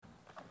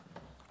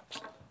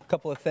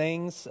Couple of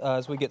things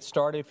as we get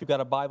started. If you've got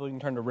a Bible, you can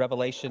turn to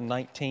Revelation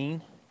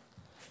 19.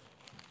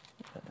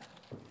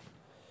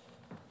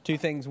 Two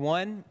things.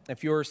 One,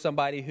 if you're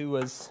somebody who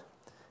was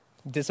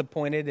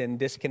disappointed and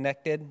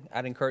disconnected,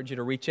 I'd encourage you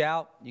to reach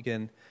out. You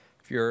can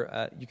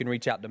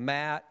reach out to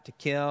Matt, to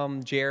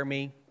Kim,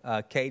 Jeremy,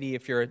 Katie,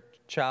 if you're a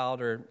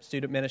child or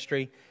student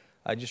ministry.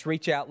 Just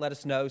reach out, let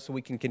us know so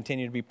we can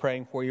continue to be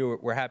praying for you.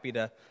 We're happy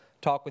to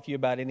talk with you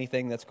about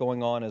anything that's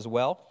going on as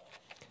well.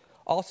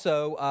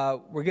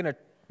 Also, we're going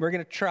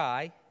to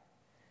try,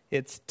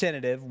 it's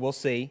tentative, we'll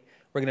see.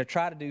 We're going to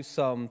try to do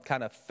some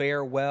kind of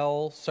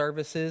farewell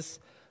services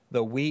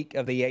the week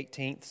of the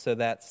 18th, so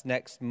that's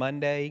next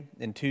Monday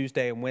and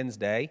Tuesday and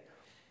Wednesday.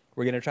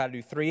 We're going to try to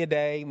do 3 a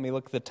day. Let me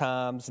look at the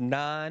times,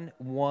 9,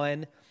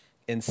 1,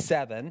 and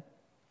 7.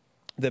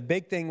 The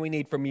big thing we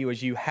need from you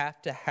is you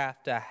have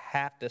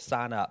to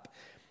sign up.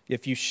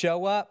 If you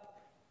show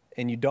up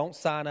and you don't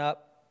sign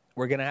up,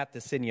 we're going to have to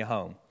send you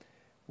home.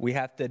 We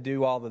have to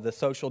do all of the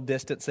social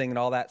distancing and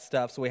all that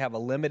stuff, so we have a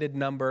limited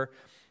number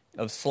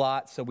of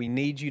slots, so we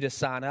need you to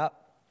sign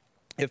up.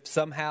 If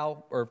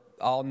somehow or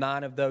all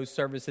 9 of those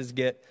services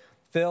get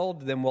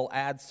filled, then we'll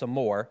add some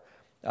more.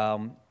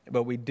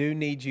 But we do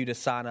need you to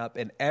sign up,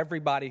 and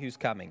everybody who's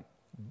coming,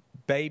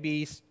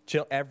 babies,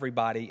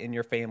 everybody in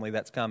your family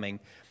that's coming,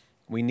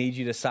 we need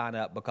you to sign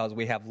up because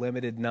we have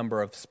limited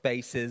number of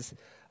spaces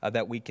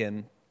that we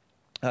can.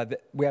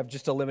 We have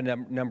just a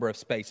limited number of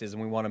spaces,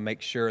 and we want to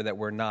make sure that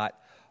we're not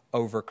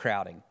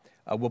overcrowding.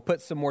 We'll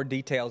put some more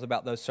details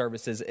about those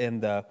services in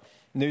the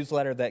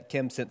newsletter that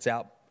Kim sends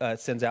out,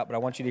 but I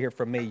want you to hear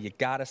from me. You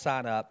got to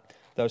sign up.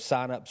 Those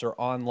sign-ups are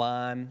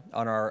online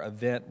on our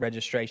event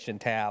registration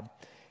tab,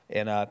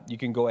 and you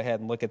can go ahead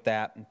and look at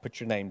that and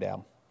put your name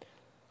down.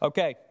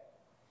 Okay,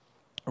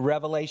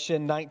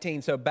 Revelation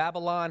 19. So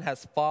Babylon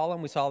has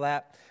fallen. We saw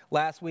that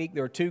last week.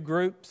 There were 2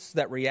 groups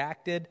that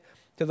reacted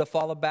to the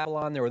fall of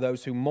Babylon. There were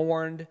those who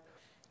mourned.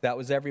 That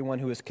was everyone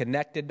who was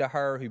connected to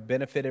her, who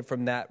benefited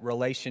from that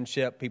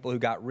relationship, people who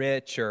got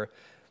rich or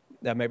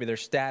maybe their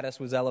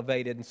status was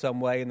elevated in some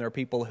way, and there are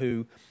people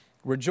who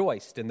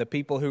rejoiced. And the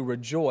people who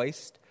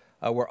rejoiced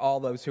were all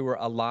those who were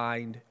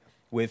aligned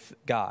with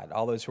God,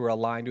 all those who were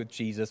aligned with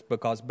Jesus,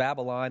 because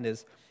Babylon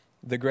is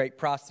the great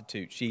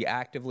prostitute. She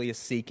actively is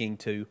seeking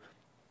to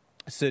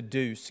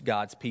seduce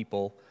God's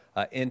people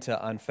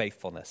into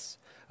unfaithfulness.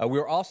 We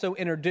were also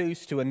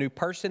introduced to a new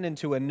person and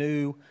to a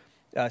new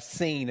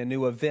scene, a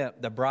new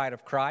event, the bride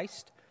of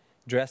Christ,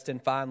 dressed in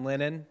fine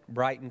linen,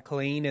 bright and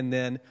clean, and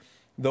then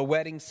the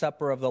wedding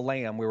supper of the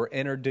Lamb. We were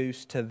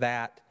introduced to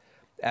that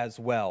as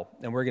well,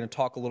 and we're going to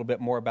talk a little bit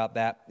more about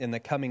that in the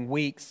coming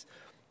weeks.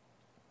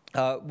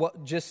 We're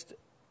going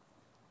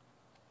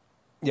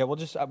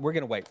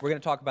to wait. We're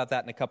going to talk about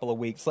that in a couple of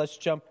weeks. Let's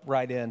jump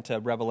right into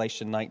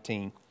Revelation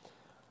 19.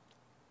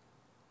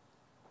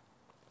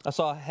 I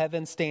saw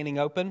heaven standing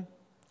open,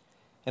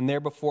 and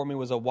there before me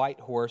was a white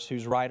horse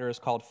whose rider is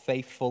called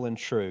Faithful and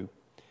True.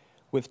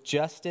 With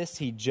justice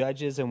he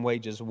judges and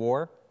wages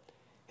war.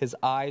 His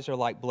eyes are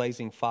like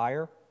blazing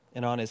fire,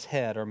 and on his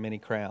head are many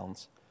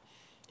crowns.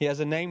 He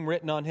has a name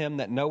written on him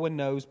that no one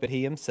knows but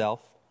he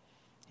himself.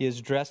 He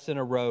is dressed in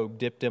a robe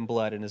dipped in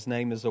blood, and his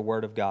name is the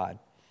Word of God.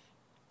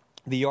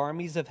 The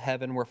armies of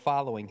heaven were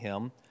following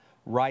him,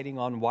 riding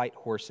on white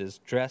horses,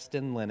 dressed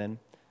in linen,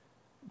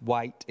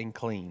 white and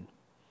clean.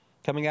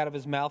 Coming out of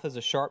his mouth is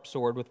a sharp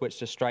sword with which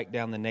to strike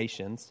down the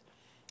nations.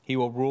 He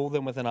will rule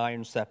them with an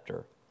iron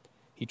scepter.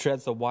 He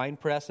treads the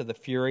winepress of the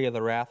fury of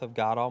the wrath of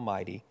God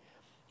Almighty.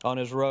 On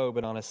his robe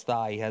and on his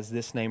thigh he has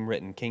this name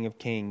written, King of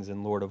Kings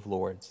and Lord of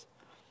Lords.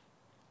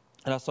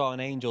 And I saw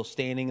an angel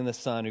standing in the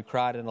sun who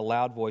cried in a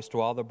loud voice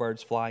to all the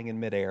birds flying in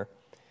midair,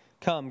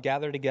 Come,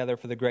 gather together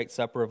for the great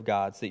supper of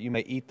God, so that you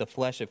may eat the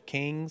flesh of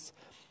kings,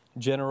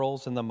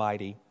 generals, and the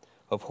mighty,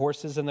 of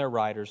horses and their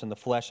riders, and the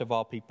flesh of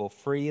all people,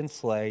 free and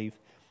slave,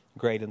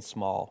 great and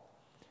small.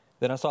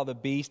 Then I saw the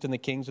beast and the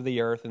kings of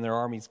the earth and their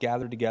armies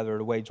gathered together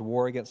to wage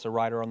war against the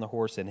rider on the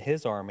horse and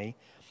his army.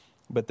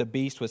 But the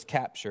beast was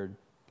captured,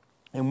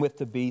 and with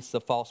the beast the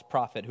false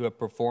prophet who had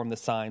performed the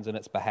signs on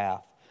its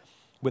behalf.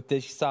 With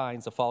these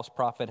signs the false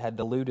prophet had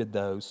deluded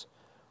those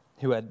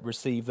who had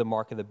received the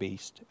mark of the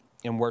beast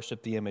and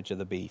worshipped the image of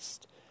the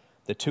beast.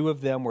 The 2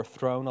 of them were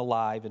thrown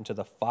alive into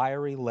the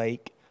fiery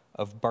lake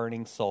of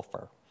burning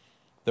sulfur.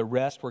 The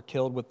rest were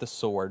killed with the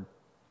sword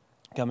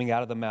coming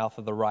out of the mouth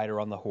of the rider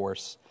on the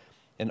horse,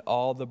 and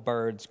all the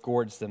birds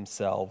gorged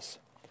themselves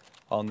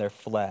on their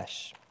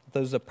flesh.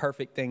 This is a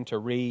perfect thing to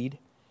read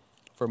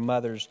for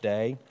Mother's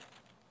Day.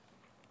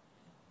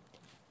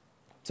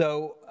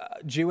 So,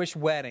 Jewish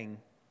wedding,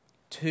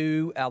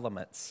 2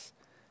 elements.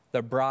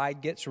 The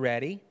bride gets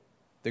ready.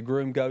 The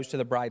groom goes to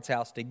the bride's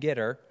house to get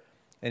her,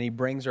 and he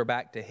brings her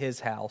back to his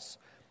house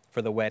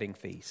for the wedding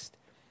feast.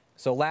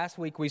 So last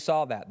week we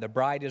saw that. The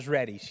bride is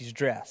ready. She's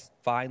dressed,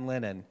 fine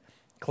linen,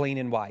 clean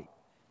and white.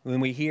 When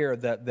we hear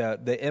that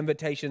the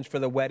invitations for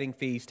the wedding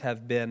feast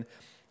have been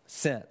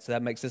sent, so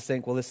that makes us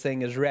think, well, this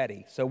thing is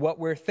ready. So what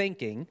we're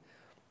thinking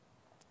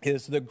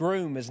is the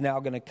groom is now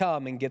going to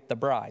come and get the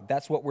bride.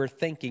 That's what we're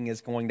thinking is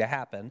going to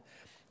happen.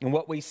 And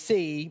what we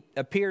see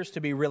appears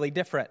to be really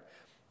different.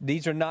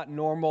 These are not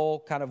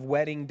normal kind of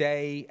wedding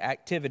day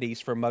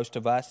activities for most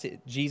of us.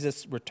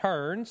 Jesus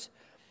returns,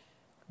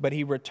 but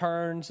he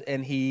returns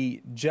and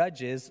he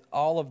judges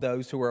all of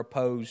those who are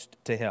opposed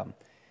to him.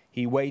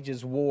 He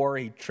wages war.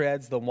 He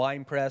treads the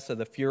winepress of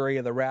the fury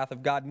of the wrath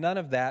of God. None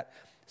of that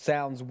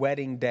sounds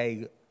wedding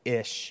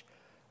day-ish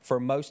for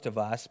most of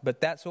us, but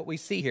that's what we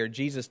see here.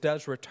 Jesus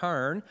does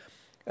return.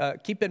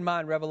 Keep in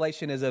mind,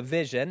 Revelation is a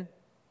vision.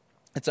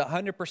 It's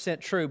 100%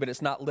 true, but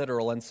it's not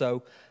literal, and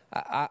so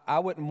I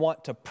wouldn't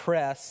want to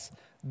press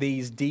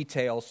these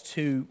details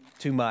too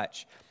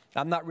much.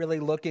 I'm not really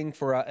looking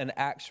for an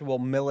actual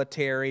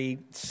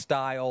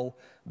military-style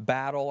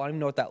battle. I don't even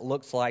know what that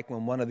looks like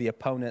when one of the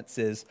opponents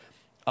is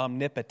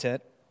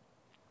omnipotent.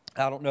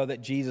 I don't know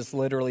that Jesus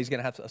literally is going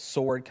to have a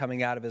sword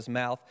coming out of his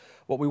mouth.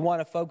 What we want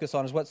to focus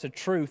on is what's the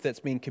truth that's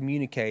being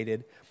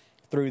communicated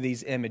through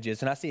these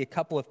images. And I see a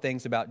couple of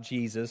things about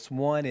Jesus.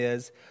 One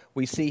is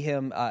we see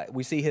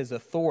his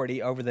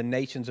authority over the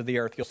nations of the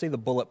earth. You'll see the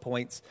bullet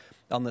points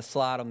on the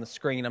slide on the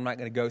screen. I'm not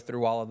going to go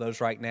through all of those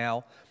right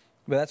now.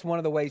 But that's one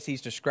of the ways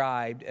he's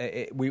described.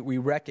 We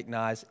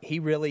recognize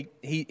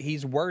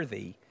he's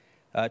worthy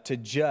to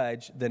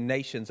judge the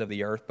nations of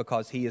the earth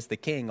because he is the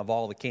king of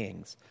all the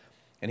kings.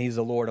 And he's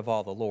the Lord of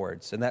all the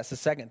lords. And that's the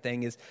second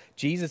thing is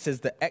Jesus is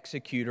the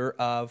executor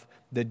of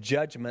the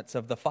judgments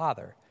of the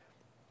Father.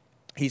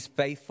 He's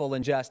faithful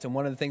and just. And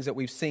one of the things that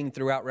we've seen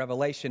throughout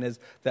Revelation is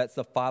that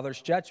the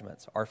Father's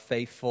judgments are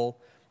faithful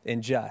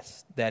and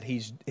just. That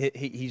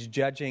he's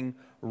judging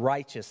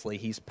righteously.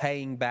 He's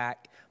paying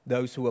back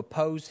those who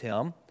oppose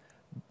him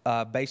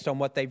based on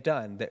what they've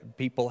done. That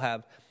people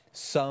have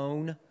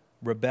sown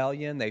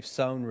rebellion, they've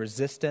sown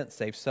resistance,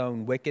 they've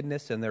sown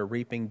wickedness, and they're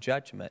reaping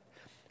judgment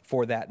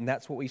for that. And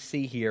that's what we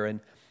see here in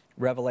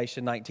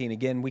Revelation 19.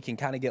 Again, we can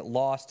kind of get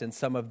lost in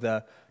some of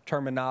the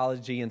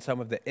terminology and some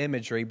of the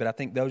imagery, but I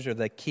think those are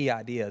the key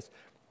ideas.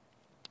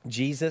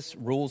 Jesus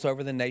rules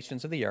over the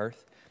nations of the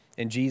earth,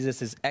 and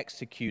Jesus is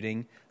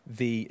executing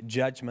the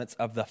judgments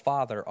of the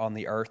Father on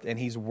the earth, and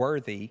he's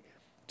worthy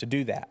to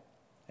do that.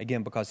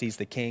 Again, because he's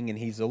the king and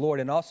he's the Lord,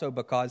 and also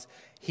because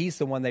he's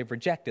the one they've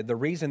rejected. The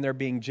reason they're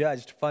being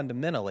judged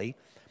fundamentally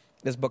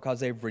is because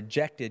they've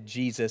rejected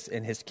Jesus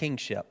and his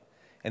kingship.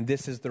 And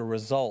this is the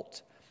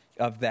result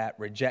of that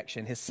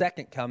rejection. His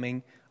second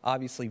coming,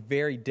 obviously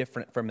very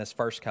different from his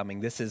first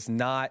coming. This is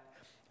not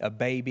a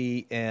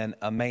baby in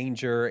a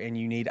manger, and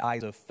you need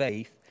eyes of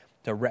faith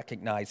to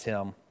recognize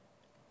him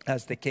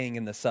as the King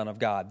and the Son of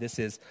God. This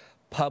is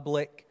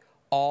public,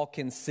 all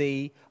can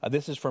see.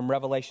 This is from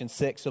Revelation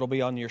 6. It'll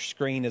be on your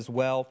screen as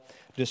well,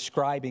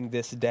 describing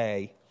this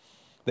day.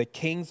 The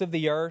kings of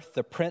the earth,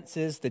 the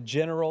princes, the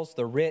generals,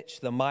 the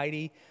rich, the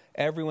mighty,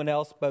 everyone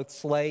else, both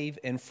slave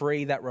and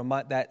free.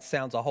 That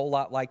sounds a whole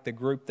lot like the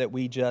group that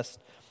we just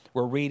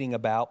were reading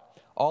about.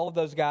 All of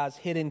those guys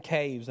hid in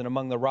caves and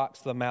among the rocks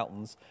of the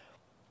mountains.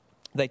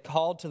 They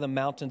called to the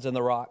mountains and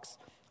the rocks,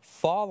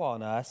 "Fall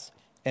on us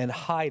and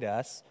hide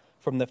us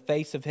from the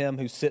face of him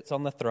who sits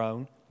on the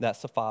throne,"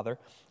 that's the Father,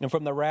 "and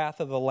from the wrath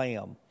of the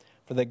Lamb.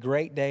 For the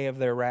great day of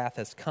their wrath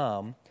has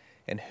come,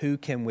 and who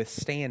can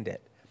withstand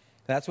it?"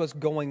 That's what's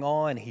going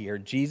on here.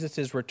 Jesus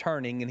is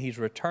returning, and he's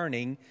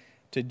returning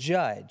to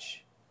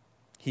judge.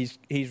 He's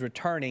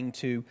returning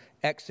to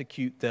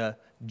execute the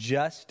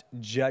just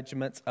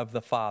judgments of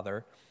the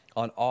Father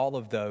on all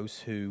of those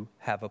who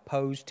have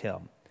opposed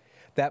him.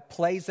 That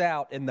plays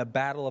out in the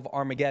Battle of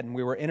Armageddon.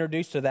 We were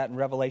introduced to that in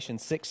Revelation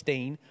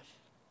 16,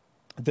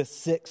 the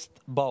sixth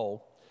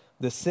bowl.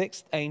 The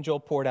sixth angel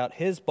poured out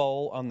his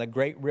bowl on the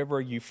great river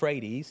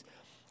Euphrates,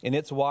 and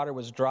its water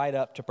was dried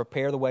up to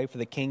prepare the way for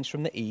the kings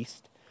from the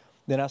east.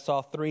 Then I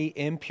saw three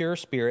impure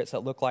spirits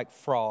that looked like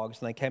frogs,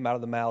 and they came out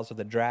of the mouths of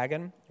the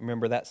dragon.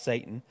 Remember, that's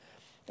Satan.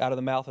 Out of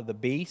the mouth of the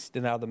beast,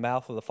 and out of the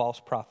mouth of the false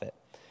prophet.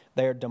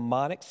 They are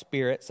demonic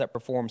spirits that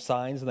perform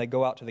signs, and they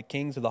go out to the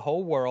kings of the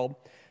whole world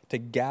to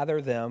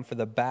gather them for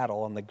the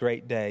battle on the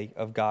great day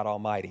of God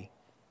Almighty.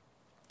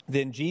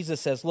 Then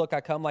Jesus says, "Look,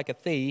 I come like a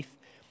thief.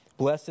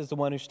 Blessed is the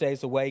one who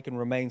stays awake and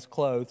remains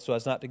clothed, so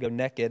as not to go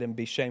naked and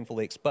be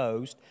shamefully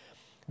exposed."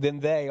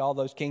 Then they, all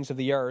those kings of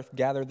the earth,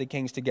 gathered the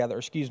kings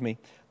together.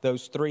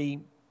 Those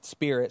three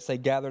spirits, they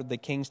gathered the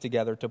kings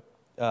together to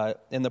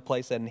in the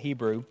place that in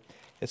Hebrew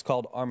is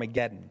called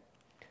Armageddon.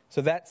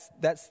 So that's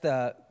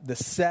the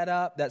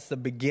setup. That's the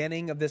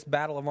beginning of this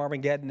battle of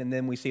Armageddon, and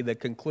then we see the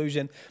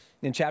conclusion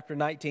in chapter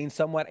 19,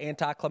 somewhat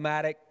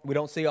anticlimactic. We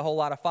don't see a whole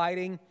lot of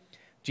fighting.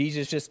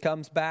 Jesus just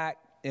comes back,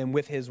 and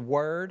with his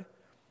word,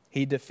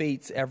 he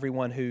defeats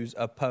everyone who's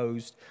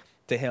opposed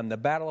to him. The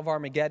Battle of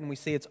Armageddon, we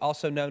see it's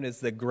also known as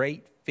the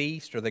Great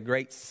Feast or the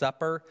Great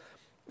Supper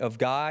of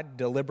God,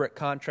 deliberate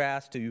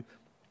contrast to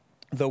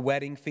the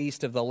wedding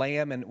feast of the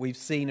Lamb. And we've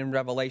seen in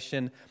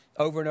Revelation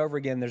over and over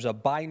again, there's a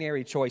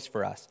binary choice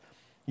for us.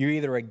 You're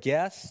either a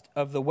guest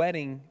of the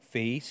wedding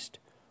feast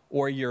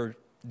or you're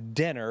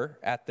dinner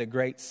at the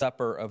Great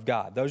Supper of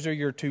God. Those are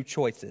your two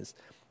choices.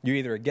 You're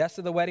either a guest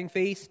of the wedding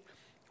feast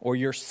or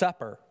your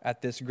supper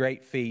at this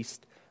great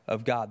feast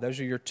of God. Those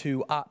are your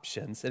two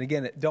options. And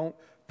again, don't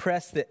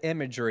press the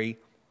imagery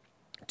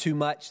too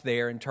much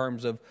there in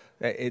terms of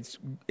it's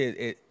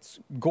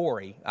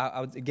gory.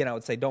 I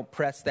would say don't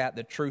press that,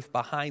 the truth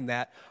behind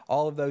that.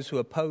 All of those who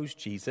oppose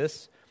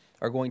Jesus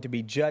are going to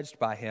be judged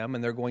by him,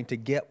 and they're going to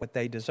get what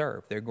they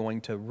deserve. They're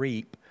going to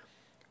reap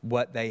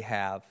what they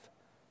have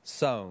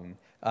sown.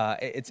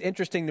 It's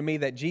interesting to me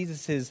that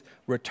Jesus'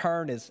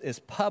 return is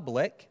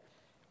public.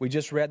 We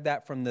just read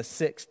that from the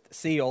sixth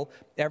seal.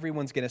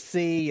 Everyone's going to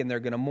see, and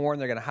they're going to mourn.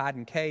 They're going to hide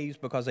in caves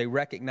because they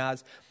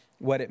recognize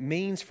what it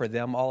means for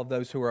them, all of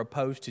those who are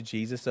opposed to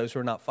Jesus, those who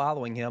are not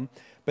following him.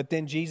 But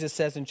then Jesus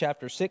says in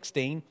chapter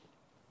 16,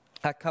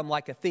 I come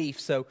like a thief.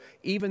 So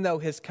even though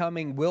his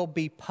coming will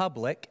be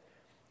public,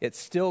 it's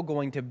still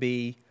going to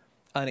be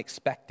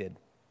unexpected.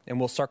 And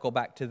we'll circle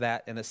back to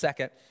that in a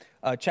second.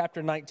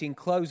 Chapter 19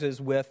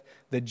 closes with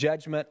the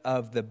judgment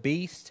of the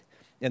beast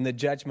and the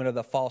judgment of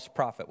the false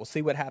prophet. We'll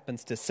see what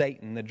happens to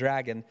Satan, the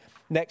dragon,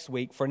 next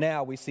week. For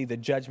now, we see the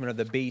judgment of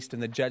the beast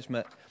and the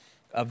judgment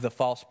of the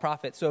false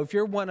prophet. So if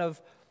you're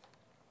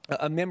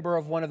a member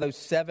of one of those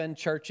 7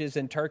 churches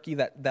in Turkey,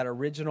 that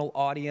original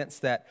audience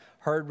that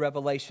heard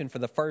Revelation for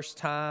the first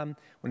time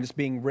when it's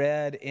being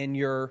read in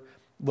your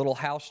little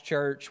house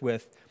church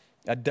with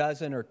a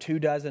dozen or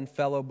 24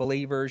 fellow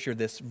believers, you're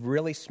this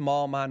really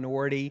small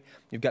minority.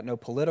 You've got no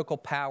political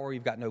power.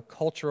 You've got no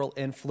cultural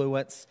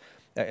influence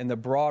in the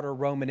broader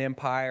Roman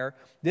Empire.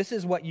 This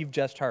is what you've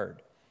just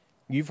heard.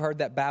 You've heard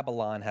that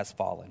Babylon has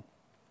fallen,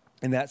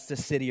 and that's the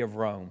city of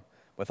Rome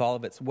with all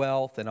of its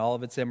wealth and all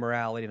of its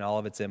immorality and all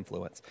of its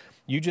influence.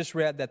 You just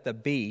read that the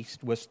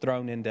beast was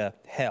thrown into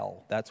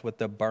hell. That's what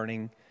the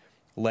burning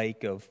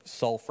lake of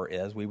sulfur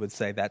is. We would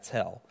say that's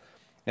hell.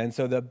 And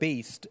so the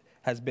beast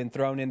has been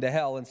thrown into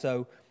hell. And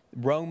so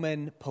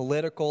Roman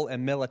political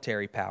and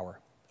military power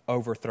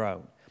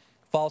overthrown.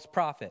 False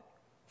prophet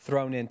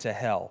thrown into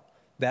hell.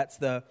 That's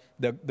the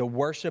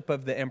worship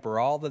of the emperor.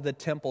 All of the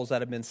temples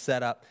that have been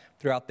set up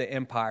throughout the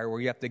empire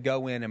where you have to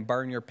go in and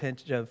burn your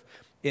pinch of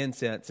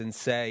incense and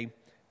say,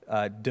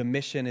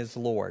 Domitian is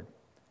Lord.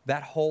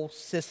 That whole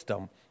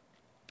system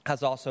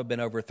has also been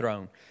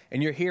overthrown.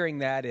 And you're hearing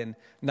that in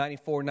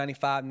 94,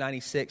 95,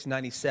 96,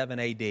 97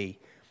 AD.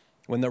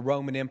 When the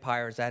Roman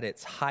Empire is at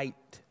its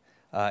height,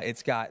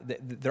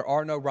 there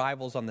are no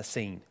rivals on the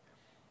scene.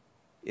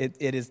 It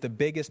is the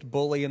biggest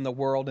bully in the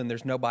world, and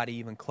there's nobody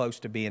even close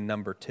to being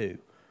number 2.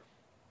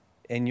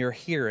 And you're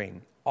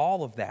hearing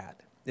all of that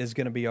is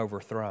going to be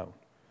overthrown.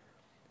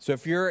 So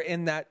if you're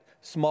in that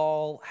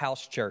small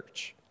house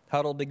church,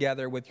 huddled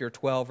together with your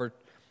 12 or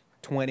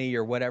 20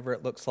 or whatever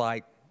it looks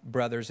like,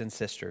 brothers and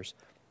sisters,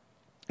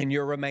 and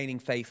you're remaining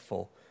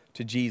faithful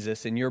to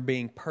Jesus, and you're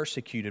being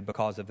persecuted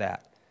because of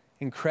that,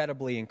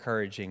 incredibly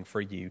encouraging for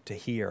you to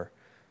hear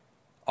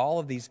all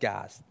of these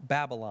guys,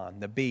 Babylon,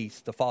 the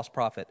beast, the false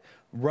prophet,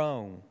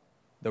 Rome,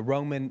 the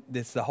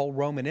whole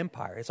Roman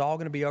Empire, it's all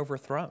going to be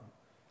overthrown.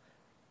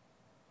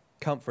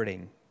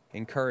 Comforting,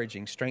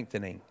 encouraging,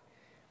 strengthening.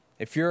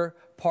 If you're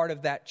part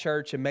of that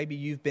church and maybe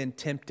you've been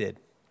tempted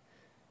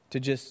to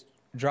just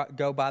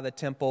go by the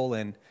temple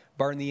and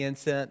burn the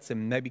incense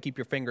and maybe keep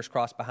your fingers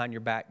crossed behind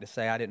your back to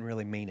say, I didn't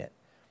really mean it.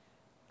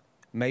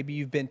 Maybe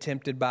you've been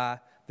tempted by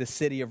the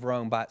city of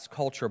Rome, by its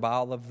culture, by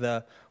all of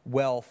the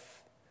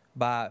wealth,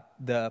 by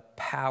the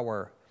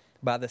power,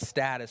 by the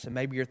status. And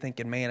maybe you're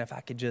thinking, man, if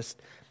I could just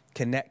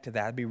connect to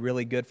that, it'd be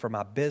really good for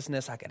my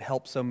business. I could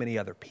help so many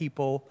other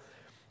people.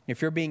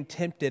 If you're being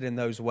tempted in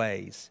those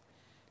ways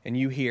and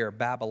you hear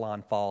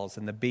Babylon falls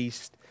and the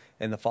beast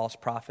and the false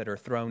prophet are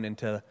thrown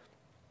into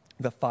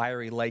the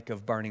fiery lake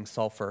of burning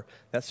sulfur,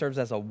 that serves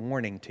as a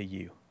warning to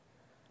you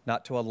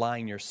not to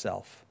align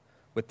yourself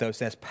with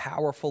those as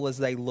powerful as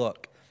they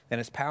look and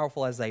as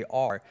powerful as they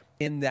are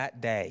in that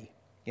day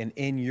and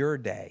in your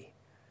day.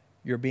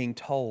 You're being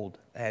told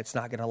it's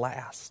not going to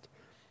last.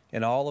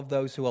 And all of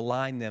those who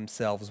align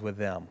themselves with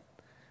them,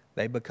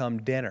 they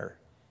become dinner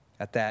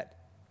at that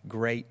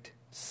great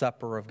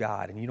supper of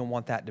God. And you don't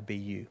want that to be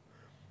you.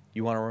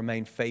 You want to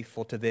remain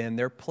faithful to them.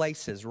 There are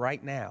places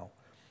right now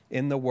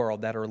in the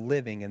world that are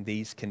living in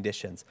these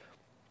conditions.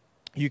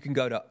 You can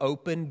go to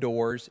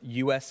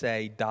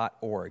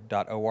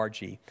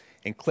opendoorsusa.org,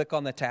 and click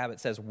on the tab. It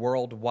says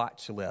World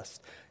Watch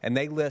List. And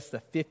they list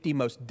the 50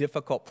 most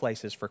difficult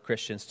places for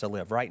Christians to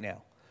live right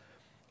now.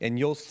 And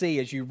you'll see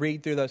as you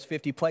read through those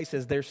 50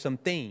 places, there's some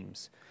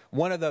themes.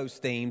 One of those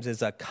themes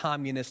is a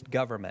communist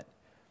government.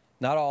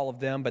 Not all of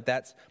them, but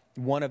that's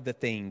one of the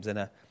themes.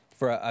 And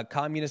for a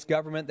communist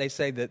government, they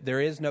say that there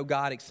is no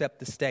God except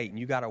the state, and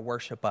you got to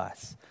worship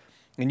us.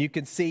 And you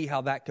can see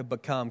how that could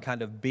become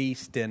kind of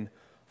beast and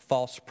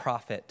false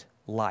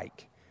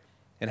prophet-like,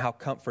 and how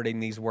comforting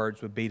these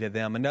words would be to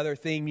them. Another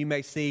theme you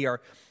may see are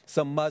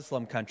some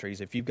Muslim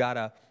countries. If you've got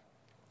a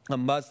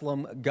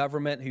Muslim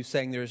government who's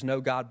saying there's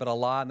no God but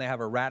Allah, and they have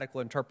a radical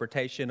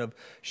interpretation of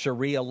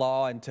Sharia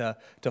law, and to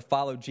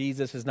follow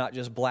Jesus is not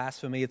just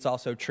blasphemy, it's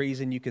also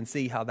treason, you can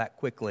see how that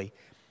quickly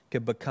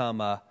could become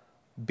a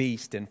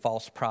beast and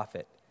false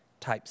prophet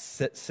type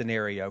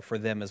scenario for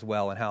them as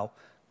well, and how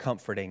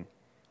comforting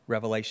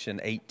Revelation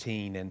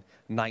 18 and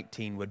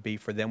 19 would be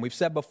for them. We've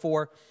said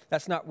before,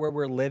 that's not where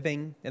we're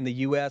living in the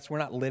U.S. We're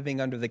not living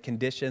under the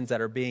conditions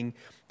that are being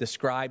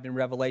described in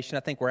Revelation. I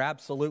think we're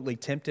absolutely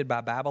tempted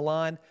by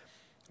Babylon.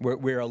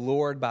 We're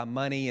allured by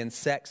money and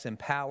sex and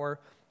power.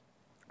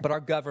 But our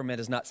government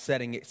is not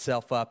setting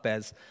itself up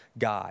as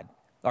God.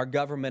 Our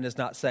government is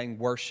not saying,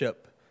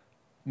 worship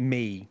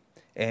me.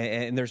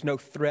 And there's no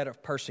threat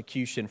of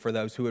persecution for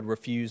those who would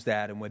refuse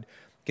that and would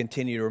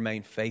continue to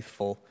remain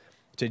faithful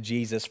to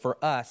Jesus. For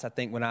us, I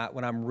think when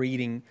I'm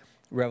reading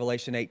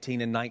Revelation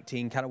 18 and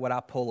 19, kind of what I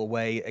pull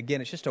away,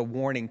 again, it's just a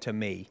warning to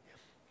me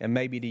and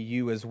maybe to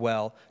you as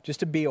well, just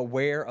to be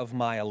aware of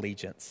my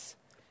allegiance,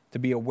 to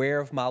be aware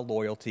of my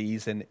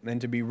loyalties,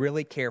 and to be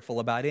really careful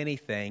about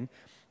anything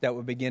that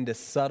would begin to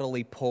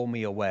subtly pull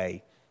me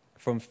away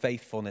from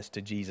faithfulness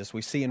to Jesus.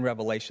 We see in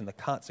Revelation the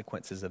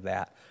consequences of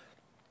that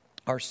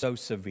are so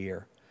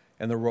severe,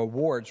 and the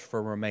rewards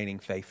for remaining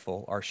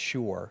faithful are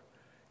sure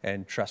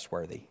and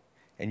trustworthy,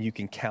 and you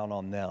can count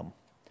on them.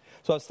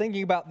 So I was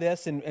thinking about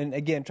this and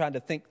again, trying to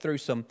think through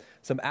some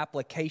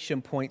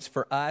application points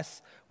for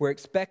us. We're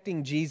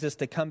expecting Jesus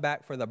to come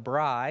back for the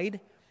bride,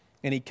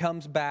 and he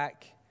comes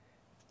back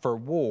for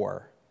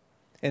war.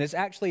 And it's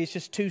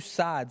just two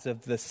sides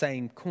of the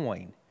same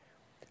coin.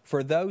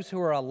 For those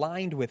who are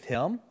aligned with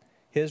him,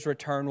 his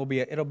return will be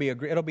it'll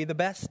be the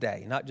best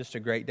day, not just a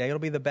great day, it'll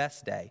be the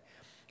best day.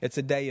 It's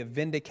a day of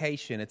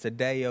vindication, it's a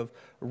day of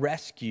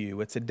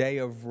rescue, it's a day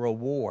of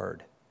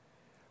reward.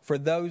 For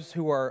those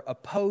who are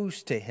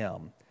opposed to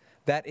him,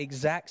 that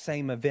exact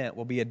same event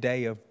will be a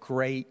day of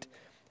great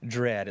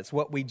dread. It's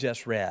what we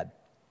just read.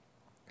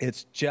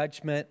 It's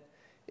judgment,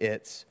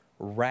 it's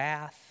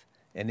wrath,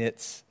 and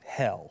it's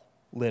hell,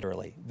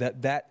 literally.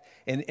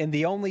 And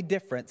the only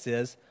difference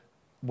is,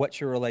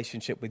 what's your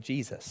relationship with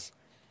Jesus?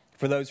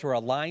 For those who are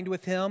aligned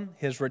with him,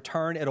 his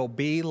return, it'll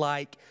be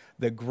like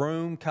the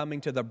groom coming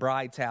to the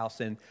bride's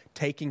house and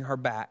taking her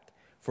back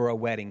for a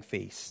wedding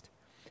feast.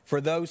 For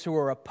those who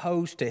are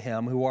opposed to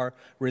him, who are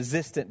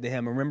resistant to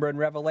him, remember in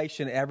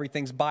Revelation,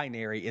 everything's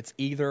binary. It's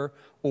either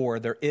or.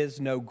 There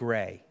is no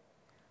gray.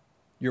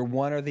 You're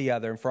one or the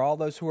other. And for all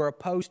those who are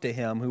opposed to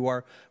him, who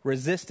are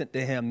resistant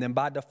to him, then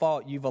by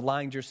default, you've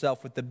aligned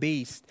yourself with the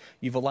beast.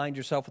 You've aligned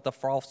yourself with the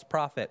false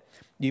prophet.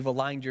 You've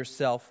aligned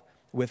yourself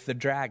with the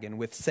dragon,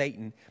 with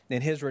Satan.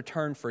 And his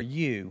return for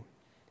you,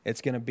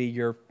 it's going to be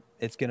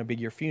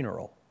your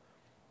funeral.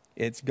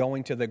 It's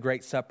going to the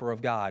great supper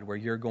of God, where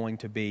you're going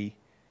to be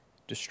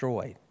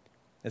destroyed.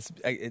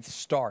 It's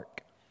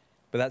stark,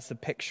 but that's the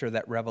picture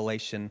that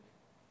Revelation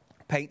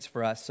paints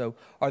for us. So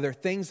are there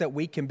things that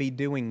we can be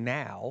doing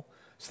now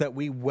so that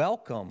we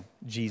welcome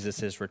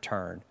Jesus'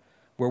 return,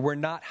 where we're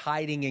not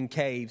hiding in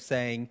caves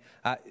saying,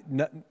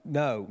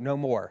 no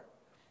more.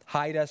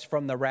 Hide us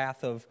from the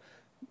wrath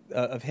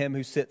of him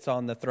who sits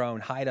on the throne.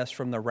 Hide us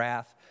from the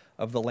wrath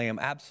of the Lamb.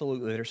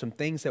 Absolutely, there's some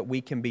things that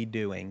we can be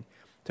doing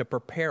to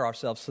prepare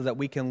ourselves so that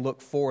we can look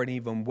forward and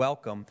even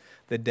welcome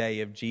the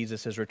day of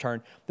Jesus'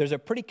 return. There's a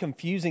pretty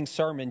confusing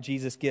sermon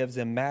Jesus gives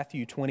in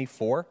Matthew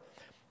 24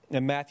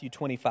 and Matthew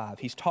 25.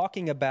 He's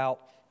talking about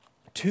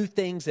two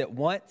things at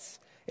once,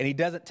 and he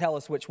doesn't tell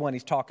us which one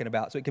he's talking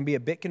about, so it can be a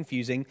bit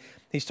confusing.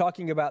 He's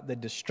talking about the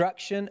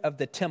destruction of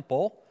the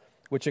temple,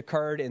 which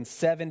occurred in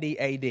 70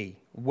 AD,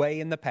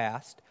 way in the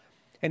past,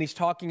 and he's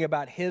talking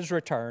about his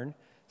return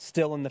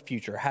still in the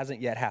future,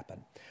 hasn't yet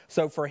happened.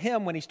 So for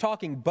him, when he's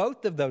talking,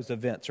 both of those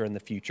events are in the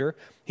future.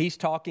 He's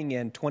talking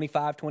in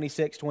 25,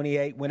 26,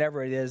 28,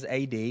 whenever it is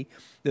AD.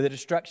 The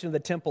destruction of the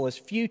temple is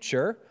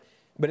future,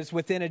 but it's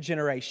within a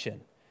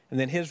generation. And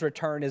then his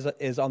return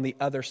is on the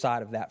other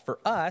side of that. For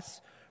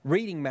us,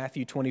 reading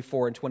Matthew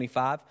 24 and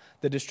 25,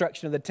 the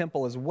destruction of the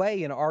temple is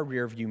way in our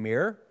rearview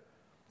mirror.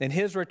 And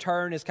his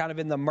return is kind of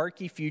in the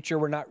murky future.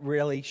 We're not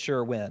really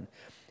sure when.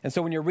 And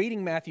so when you're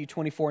reading Matthew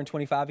 24 and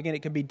 25, again,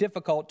 it can be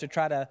difficult to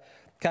try to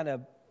kind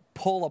of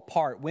pull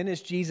apart. When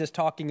is Jesus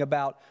talking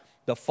about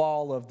the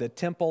fall of the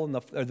temple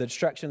or the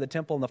destruction of the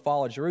temple and the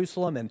fall of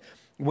Jerusalem? And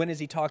when is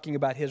he talking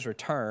about his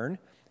return?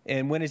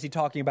 And when is he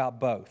talking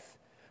about both?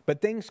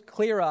 But things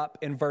clear up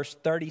in verse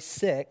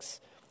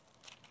 36,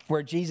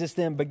 where Jesus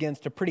then begins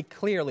to pretty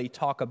clearly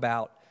talk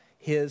about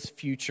his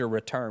future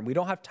return. We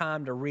don't have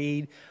time to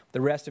read the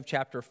rest of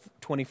chapter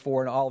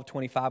 24 and all of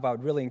 25. I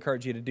would really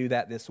encourage you to do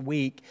that this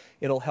week.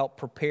 It'll help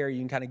prepare you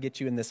and kind of get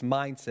you in this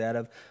mindset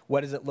of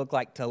what does it look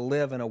like to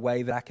live in a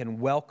way that I can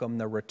welcome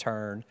the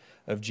return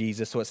of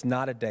Jesus, so it's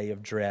not a day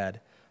of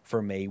dread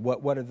for me.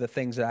 What are the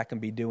things that I can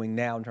be doing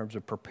now in terms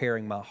of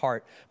preparing my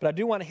heart? But I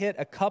do want to hit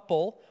a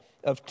couple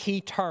of key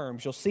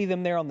terms. You'll see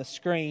them there on the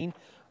screen.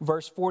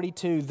 Verse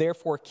 42,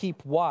 therefore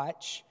keep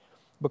watch,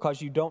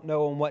 because you don't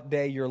know on what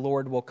day your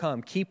Lord will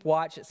come. Keep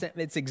watch.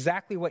 It's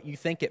exactly what you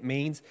think it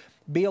means.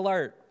 Be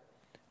alert.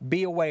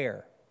 Be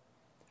aware.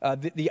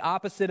 The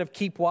opposite of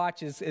keep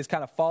watch is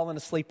kind of falling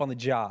asleep on the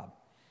job.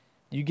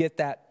 You get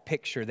that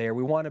picture there.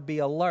 We want to be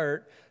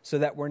alert so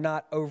that we're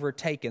not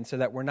overtaken, so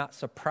that we're not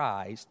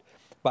surprised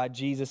by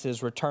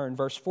Jesus' return.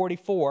 Verse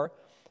 44,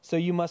 so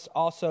you must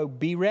also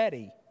be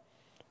ready,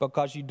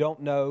 because you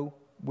don't know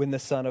when the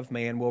Son of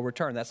Man will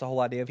return. That's the whole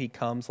idea of he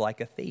comes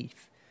like a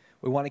thief.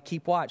 We want to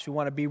keep watch. We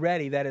want to be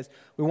ready. That is,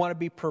 we want to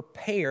be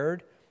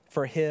prepared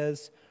for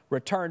his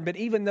return. But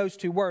even those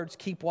two words,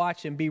 keep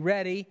watch and be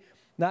ready,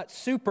 not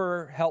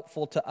super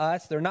helpful to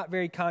us. They're not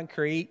very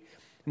concrete.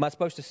 Am I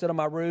supposed to sit on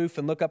my roof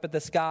and look up at the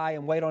sky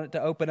and wait on it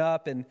to open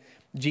up and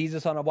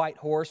Jesus on a white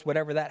horse,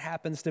 whatever that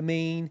happens to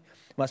mean?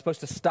 Am I supposed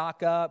to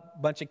stock up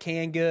a bunch of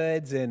canned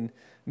goods and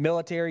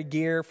military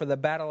gear for the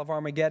Battle of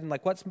Armageddon?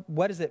 Like,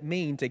 what does it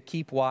mean to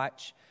keep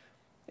watch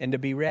and to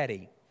be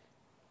ready?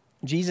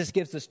 Jesus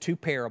gives us two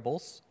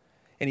parables,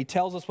 and he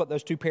tells us what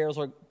those two parables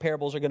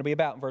are going to be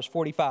about in verse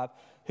 45.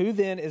 Who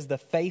then is the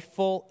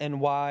faithful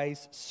and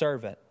wise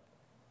servant,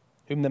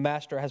 whom the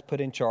master has put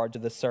in charge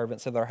of the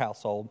servants of their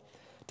household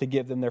to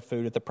give them their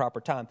food at the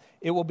proper time?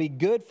 It will be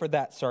good for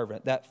that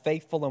servant, that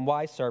faithful and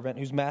wise servant,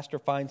 whose master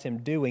finds him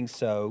doing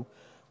so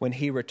when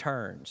he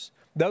returns.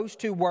 Those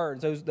two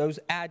words, those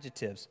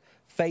adjectives,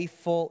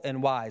 faithful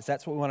and wise,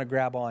 that's what we want to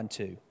grab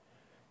onto.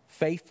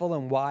 Faithful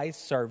and wise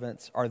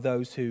servants are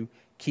those who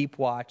keep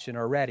watch and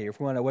are ready. If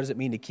we want to know what does it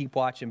mean to keep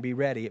watch and be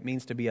ready, it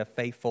means to be a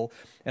faithful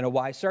and a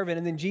wise servant.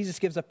 And then Jesus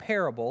gives a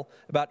parable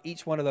about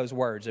each one of those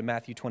words in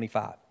Matthew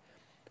 25.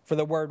 For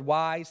the word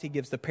wise, he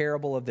gives the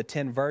parable of the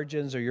 10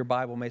 virgins, or your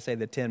Bible may say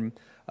the 10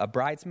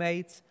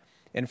 bridesmaids.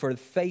 And for the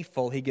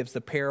faithful, he gives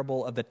the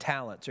parable of the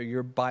talents, or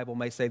your Bible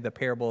may say the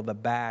parable of the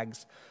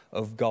bags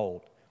of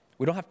gold.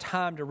 We don't have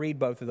time to read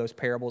both of those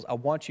parables. I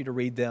want you to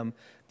read them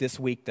this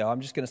week, though.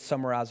 I'm just going to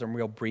summarize them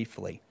real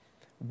briefly.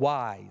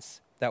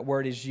 Wise, that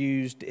word is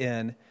used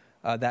in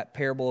that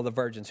parable of the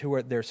virgins.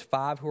 There's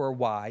 5 who are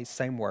wise,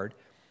 same word,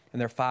 and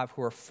there are 5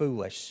 who are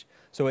foolish.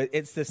 So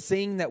it's the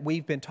scene that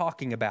we've been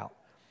talking about.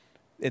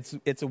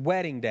 It's a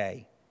wedding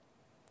day.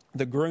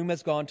 The groom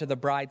has gone to the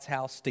bride's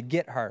house to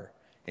get her,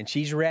 and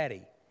she's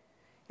ready.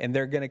 And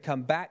they're going to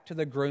come back to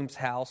the groom's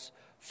house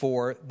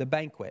for the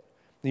banquet.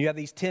 And you have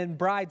these 10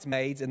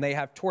 bridesmaids, and they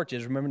have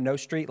torches. Remember, no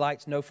street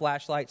lights, no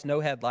flashlights,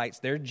 no headlights.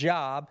 Their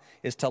job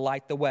is to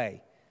light the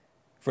way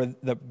for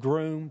the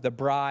groom, the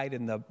bride,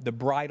 and the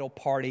bridal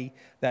party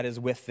that is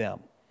with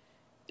them.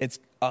 It's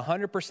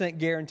 100%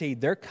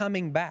 guaranteed they're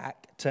coming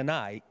back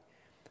tonight,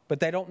 but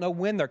they don't know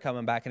when they're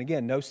coming back. And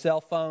again, no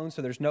cell phone,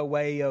 so there's no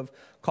way of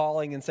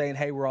calling and saying,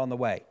 hey, we're on the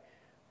way.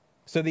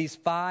 So these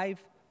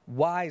 5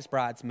 wise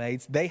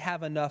bridesmaids, they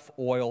have enough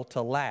oil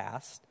to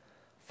last.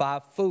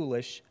 5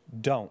 foolish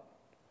don't.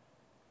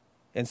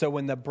 And so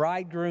when the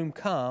bridegroom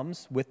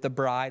comes with the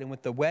bride and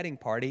with the wedding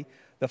party,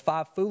 the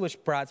 5 foolish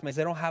bridesmaids,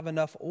 they don't have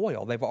enough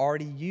oil. They've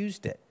already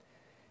used it.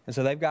 And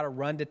so they've got to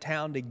run to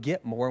town to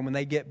get more. And when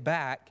they get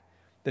back,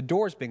 the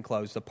door's been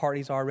closed. The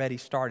party's already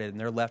started, and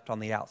they're left on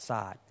the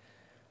outside.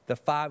 The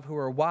 5 who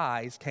are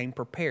wise came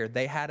prepared.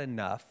 They had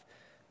enough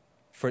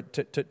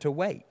to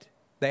wait.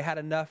 They had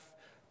enough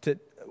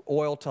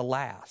oil to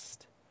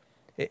last.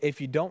 If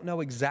you don't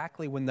know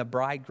exactly when the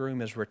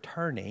bridegroom is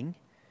returning,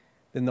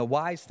 then the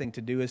wise thing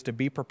to do is to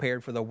be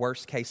prepared for the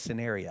worst case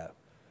scenario.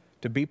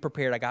 To be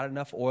prepared, I got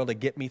enough oil to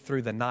get me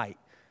through the night.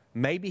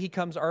 Maybe he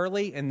comes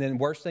early, and then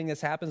worst thing that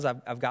happens,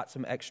 I've got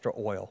some extra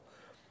oil.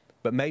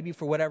 But maybe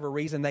for whatever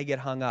reason, they get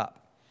hung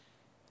up,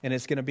 and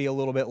it's going to be a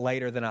little bit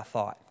later than I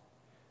thought.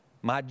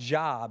 My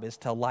job is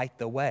to light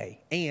the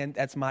way, and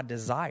that's my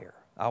desire.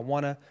 I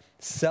want to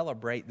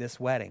celebrate this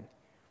wedding.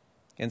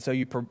 And so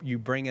you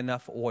bring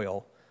enough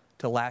oil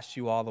to last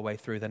you all the way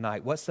through the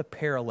night. What's the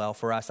parallel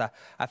for us?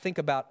 I think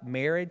about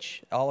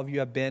marriage. All of you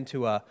have been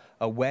to a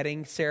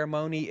wedding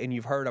ceremony, and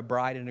you've heard a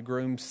bride and a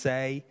groom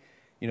say,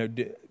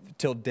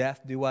 till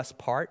death do us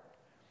part.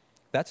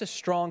 That's a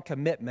strong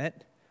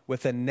commitment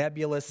with a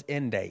nebulous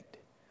end date.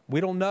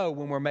 We don't know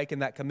when we're making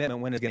that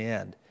commitment when it's going to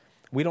end.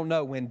 We don't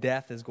know when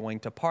death is going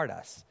to part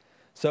us.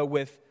 So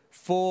with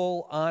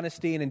full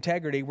honesty and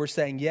integrity, we're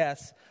saying,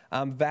 yes,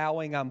 I'm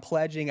vowing, I'm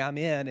pledging, I'm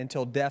in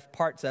until death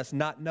parts us,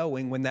 not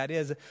knowing when that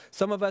is.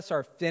 Some of us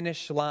are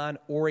finish line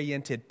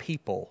oriented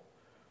people.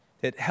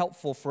 It's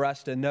helpful for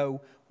us to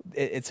know,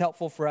 it's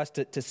helpful for us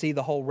to see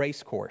the whole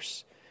race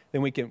course.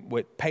 Then we can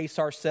pace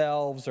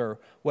ourselves or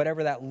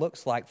whatever that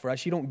looks like for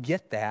us. You don't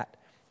get that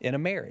in a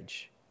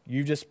marriage.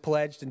 You just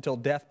pledged until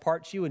death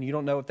parts you, and you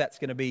don't know if that's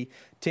going to be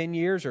 10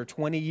 years or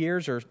 20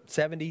 years or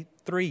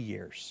 73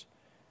 years.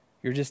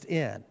 You're just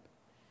in.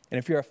 And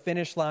if you're a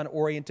finish line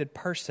oriented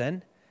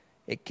person,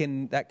 that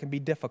can be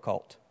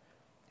difficult.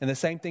 And the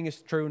same thing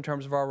is true in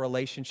terms of our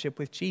relationship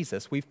with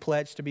Jesus. We've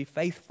pledged to be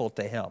faithful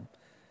to him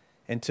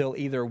until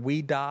either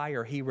we die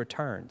or he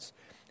returns.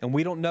 And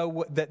we don't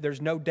know that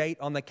there's no date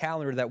on the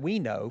calendar that we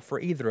know for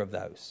either of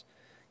those.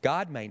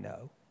 God may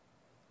know,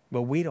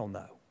 but we don't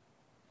know.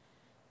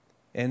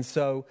 And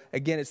so,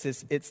 again, it's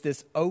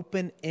this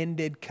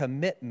open-ended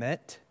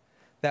commitment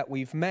that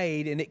we've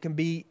made, and it can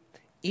be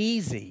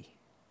easy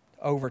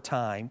over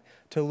time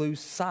to lose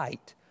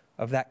sight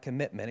of that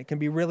commitment. It can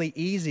be really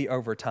easy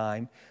over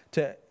time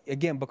to,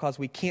 again, because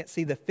we can't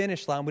see the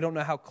finish line, we don't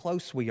know how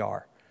close we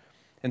are.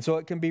 And so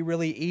it can be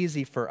really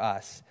easy for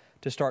us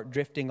to start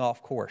drifting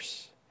off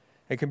course.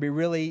 It can be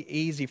really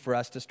easy for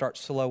us to start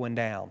slowing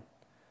down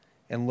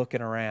and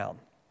looking around.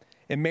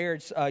 In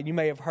marriage, you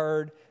may have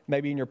heard,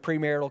 maybe in your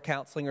premarital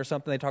counseling or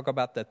something, they talk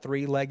about the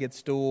three-legged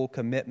stool: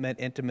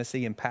 commitment,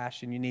 intimacy, and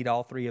passion. You need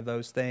all three of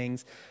those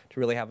things to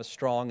really have a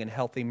strong and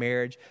healthy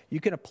marriage. You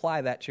can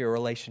apply that to your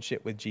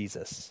relationship with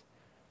Jesus.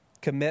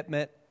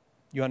 Commitment,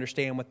 you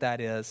understand what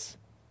that is.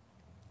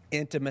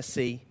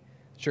 Intimacy,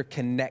 it's your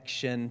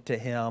connection to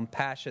Him.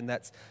 Passion,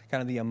 that's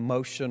kind of the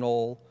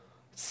emotional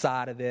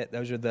side of it.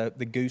 Those are the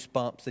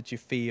goosebumps that you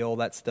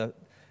feel.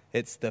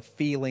 It's the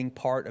feeling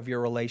part of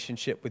your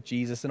relationship with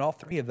Jesus. And all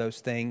three of those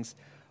things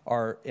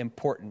are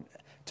important.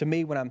 To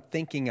me, when I'm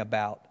thinking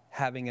about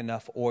having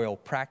enough oil,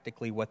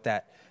 practically what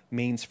that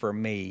means for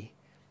me,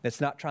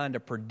 it's not trying to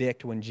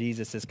predict when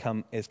Jesus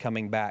is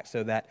coming back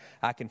so that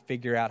I can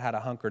figure out how to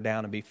hunker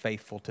down and be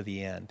faithful to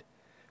the end.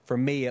 For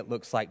me, it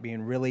looks like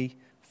being really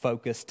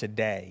focused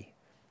today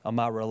on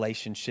my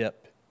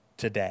relationship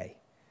today.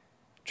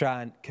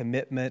 Trying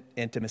commitment,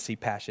 intimacy,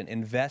 passion,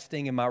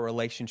 investing in my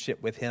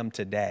relationship with Him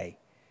today.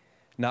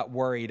 Not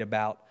worried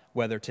about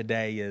whether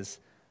today is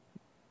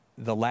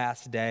the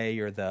last day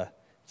or the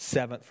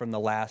 7th from the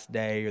last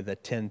day or the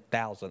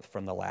 10,000th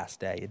from the last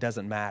day. It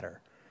doesn't matter.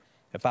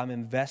 If I'm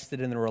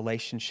invested in the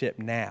relationship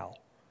now,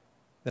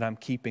 then I'm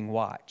keeping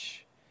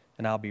watch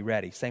and I'll be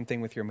ready. Same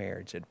thing with your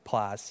marriage. It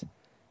applies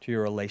to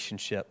your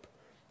relationship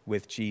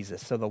with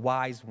Jesus. So the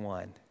wise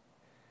one,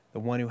 the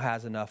one who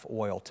has enough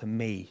oil, to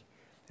me,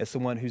 is the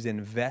one who's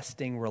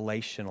investing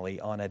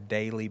relationally on a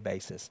daily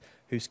basis,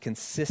 who's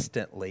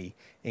consistently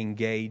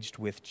engaged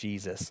with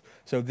Jesus.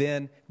 So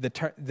then the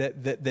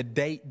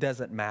date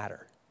doesn't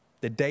matter.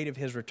 The date of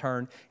His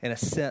return, in a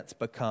sense,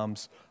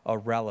 becomes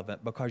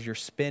irrelevant because you're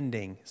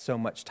spending so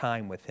much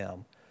time with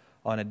Him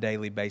on a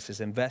daily basis,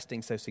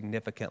 investing so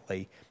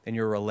significantly in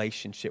your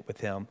relationship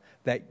with Him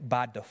that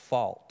by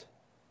default,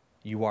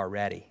 you are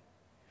ready.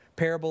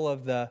 Parable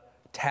of the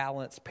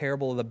talents,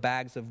 parable of the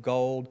bags of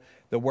gold,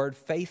 the word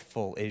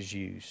faithful is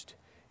used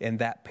in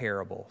that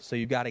parable. So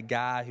you've got a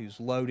guy who's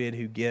loaded,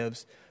 who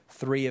gives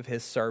 3 of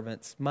his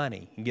servants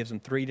money. He gives them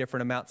 3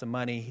 different amounts of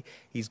money.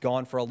 He's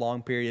gone for a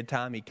long period of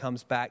time. He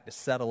comes back to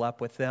settle up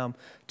with them.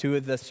 2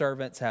 of the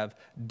servants have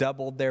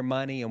doubled their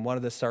money, and 1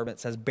 of the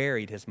servants has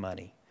buried his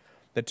money.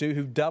 The 2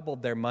 who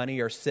doubled their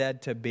money are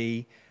said to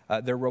be,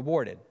 they're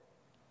rewarded.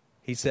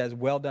 He says,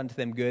 well done to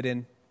them, good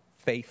and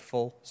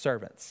faithful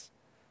servants.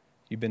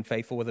 You've been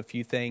faithful with a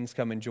few things.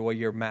 Come enjoy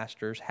your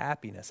master's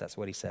happiness. That's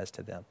what he says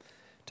to them.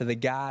 To the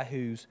guy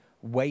who's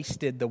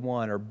wasted the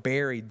one or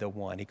buried the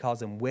one, he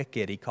calls him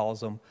wicked. He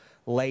calls him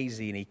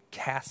lazy, and he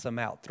casts them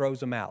out,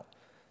 throws them out.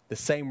 The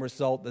same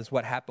result as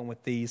what happened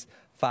with these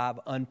 5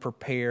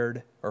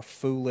 unprepared or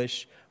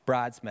foolish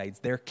bridesmaids.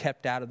 They're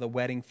kept out of the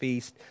wedding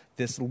feast.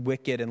 This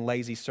wicked and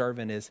lazy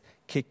servant is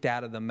kicked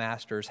out of the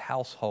master's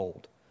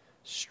household.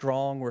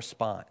 Strong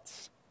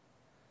response.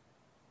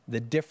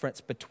 The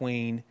difference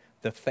between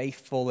the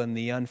faithful and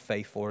the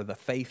unfaithful, or the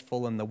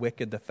faithful and the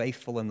wicked, the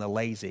faithful and the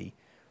lazy.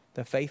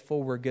 The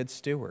faithful were good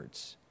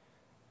stewards.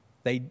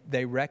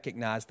 They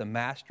recognize the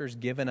master's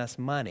given us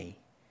money,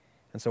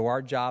 and so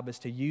our job is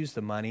to use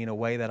the money in a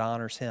way that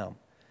honors Him.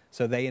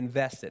 So they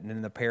invest it, and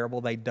in the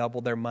parable they double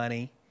their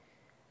money,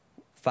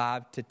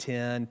 5 to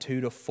 10,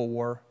 2 to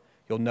 4.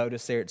 You'll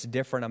notice there it's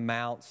different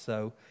amounts,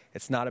 so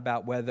it's not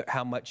about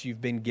how much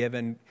you've been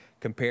given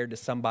compared to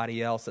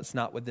somebody else. That's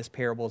not what this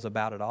parable is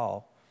about at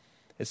all.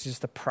 It's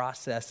just the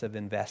process of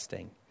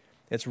investing.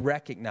 It's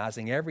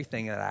recognizing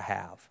everything that I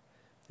have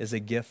is a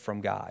gift from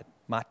God.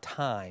 My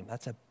time,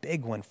 that's a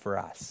big one for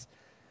us.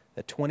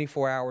 The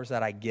 24 hours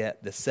that I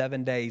get, the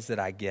 7 days that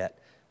I get,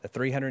 the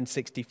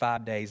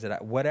 365 days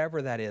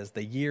whatever that is,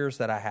 the years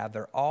that I have,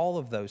 they're all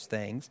of those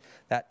things.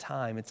 That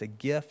time, it's a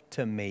gift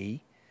to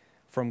me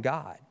from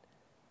God.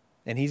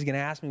 And He's going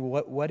to ask me,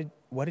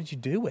 what did you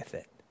do with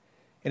it?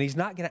 And He's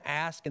not going to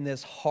ask in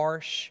this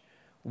harsh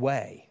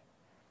way.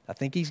 I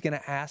think He's going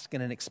to ask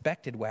in an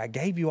expected way. I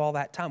gave you all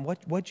that time.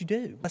 What'd you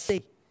do? Let's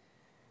see.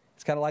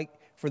 It's kind of like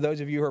for those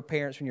of you who are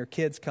parents, when your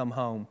kids come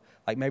home,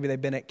 like maybe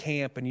they've been at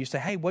camp and you say,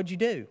 hey, what'd you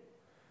do?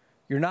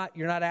 You're not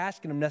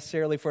asking them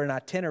necessarily for an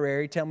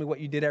itinerary. Tell me what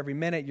you did every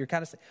minute. You're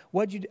kind of saying,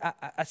 what'd you do?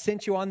 I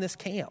sent you on this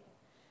camp.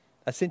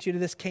 I sent you to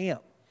this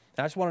camp.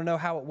 And I just want to know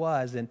how it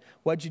was and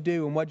what'd you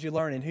do and what'd you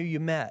learn and who you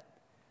met.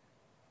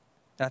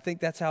 And I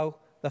think that's how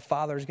the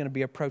Father is going to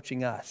be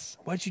approaching us.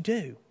 What'd you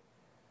do?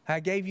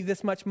 I gave you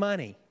this much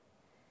money.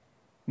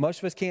 Most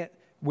of us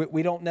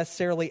we don't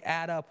necessarily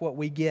add up what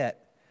we get.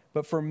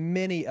 But for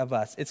many of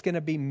us, it's going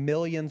to be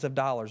millions of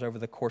dollars over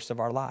the course of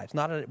our lives.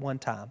 Not at one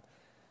time,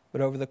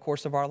 but over the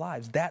course of our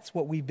lives. That's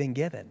what we've been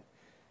given.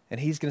 And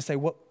He's going to say,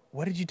 what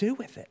did you do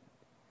with it?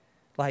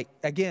 Like,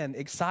 again,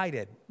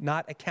 excited,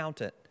 not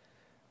accountant.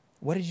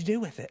 What did you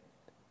do with it?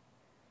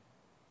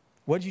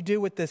 What did you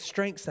do with the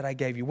strengths that I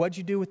gave you? What did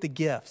you do with the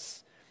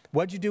gifts?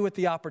 What did you do with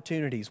the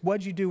opportunities? What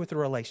did you do with the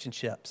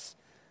relationships?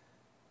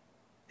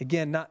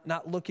 Again,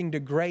 not looking to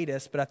grade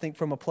us, but I think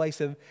from a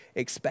place of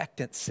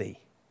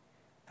expectancy.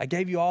 I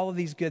gave you all of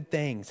these good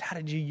things. How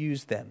did you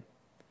use them?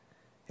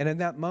 And in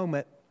that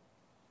moment,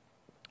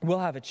 we'll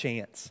have a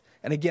chance.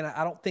 And again,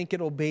 I don't think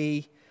it'll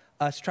be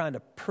us trying to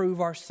prove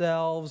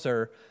ourselves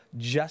or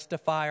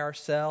justify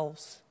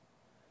ourselves.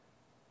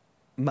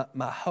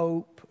 My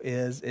hope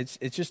is it's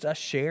just us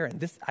sharing.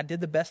 This, I did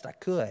the best I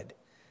could,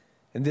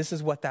 and this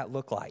is what that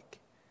looked like.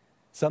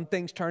 Some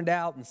things turned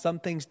out and some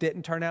things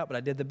didn't turn out, but I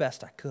did the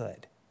best I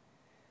could.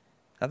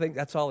 I think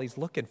that's all he's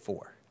looking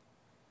for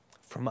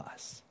from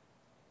us.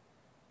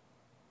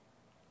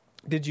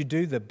 Did you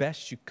do the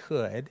best you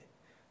could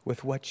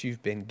with what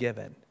you've been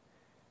given?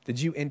 Did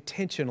you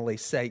intentionally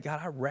say,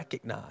 God, I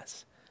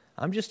recognize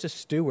I'm just a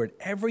steward.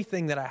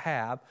 Everything that I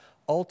have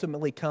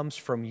ultimately comes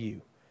from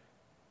you.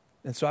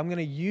 And so I'm going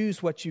to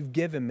use what you've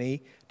given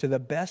me to the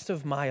best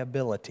of my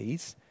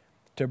abilities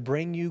to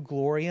bring you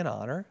glory and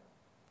honor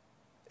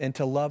and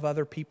to love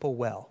other people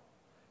well.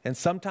 And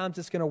sometimes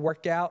it's going to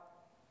work out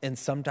and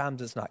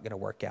sometimes it's not going to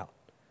work out.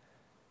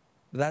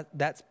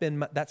 That's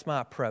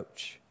my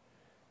approach.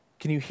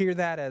 Can you hear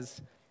that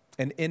as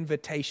an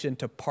invitation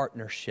to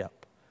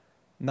partnership,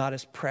 not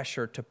as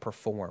pressure to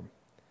perform?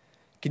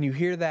 Can you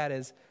hear that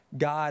as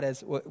God,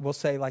 as we'll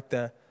say, like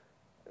the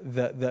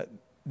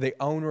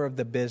owner of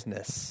the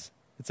business?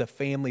 It's a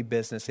family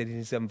business, and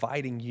he's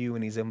inviting you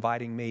and he's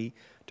inviting me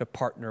to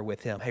partner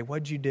with him. Hey,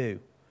 what'd you do?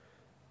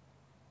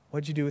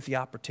 What'd you do with the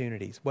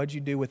opportunities? What'd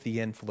you do with the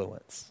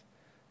influence?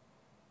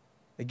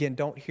 Again,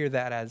 don't hear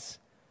that as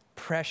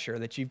pressure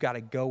that you've got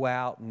to go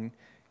out and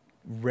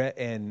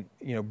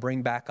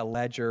bring back a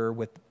ledger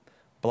with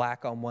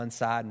black on one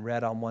side and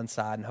red on one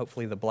side, and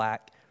hopefully the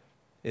black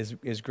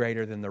is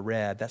greater than the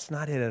red. That's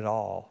not it at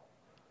all.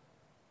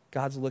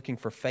 God's looking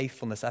for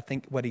faithfulness. I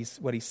think what he's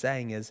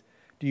saying is,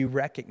 do you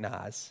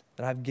recognize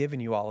that I've given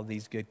you all of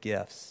these good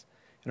gifts?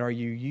 And are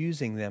you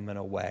using them in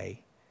a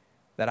way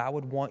that I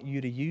would want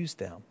you to use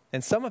them?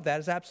 And some of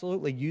that is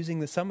absolutely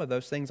using some of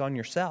those things on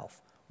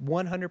yourself.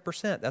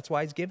 100%. That's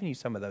why he's giving you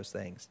some of those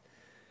things.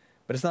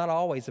 But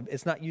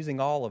it's not using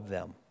all of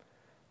them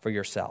for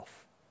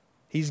yourself.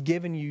 He's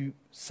given you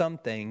some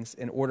things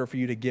in order for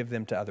you to give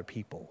them to other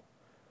people.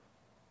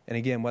 And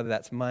again, whether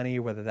that's money,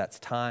 whether that's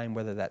time,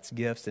 whether that's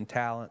gifts and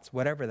talents,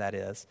 whatever that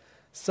is,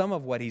 some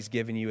of what he's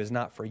given you is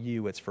not for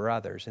you, it's for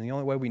others. And the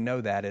only way we know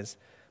that is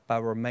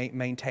by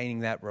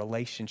maintaining that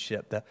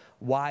relationship. The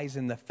wise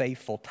and the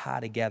faithful tie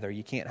together.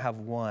 You can't have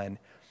one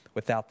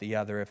without the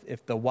other.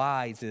 If the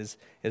wise is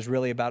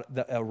really about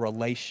a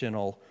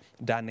relational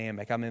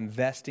dynamic, I'm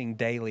investing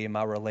daily in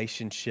my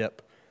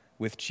relationship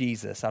with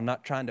Jesus. I'm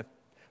not trying to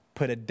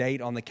put a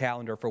date on the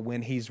calendar for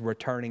when he's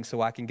returning so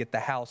I can get the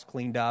house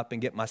cleaned up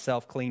and get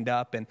myself cleaned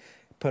up and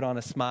put on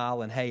a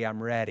smile and, hey,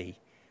 I'm ready.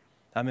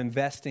 I'm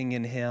investing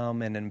in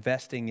him and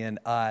investing in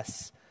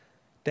us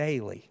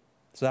daily.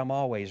 So I'm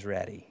always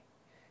ready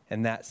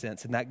in that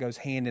sense. And that goes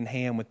hand in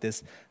hand with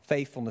this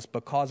faithfulness.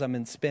 Because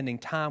I'm spending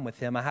time with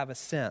him, I have a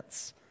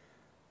sense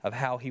of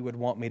how he would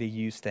want me to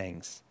use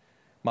things.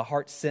 My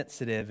heart's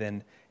sensitive,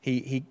 and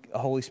the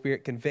Holy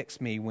Spirit convicts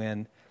me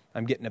when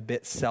I'm getting a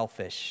bit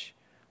selfish,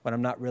 when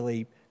I'm not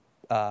really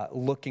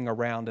looking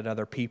around at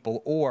other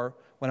people, or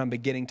when I'm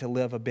beginning to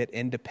live a bit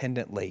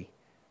independently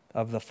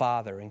of the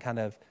Father and kind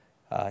of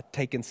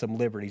taking some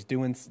liberties,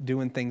 doing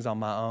things on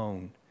my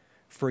own,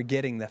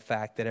 forgetting the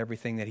fact that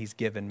everything that he's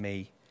given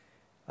me,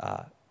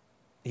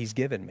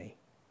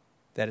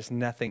 that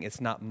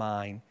it's not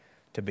mine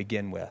to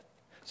begin with.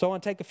 So I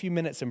want to take a few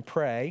minutes and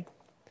pray,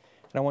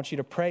 and I want you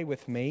to pray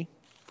with me.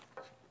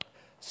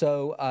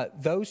 So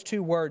those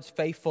two words,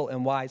 faithful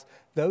and wise,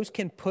 those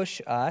can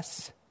push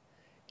us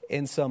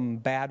in some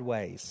bad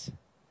ways.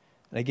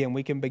 And again,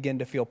 we can begin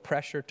to feel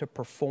pressure to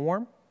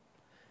perform,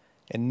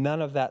 and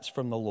none of that's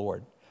from the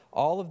Lord.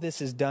 All of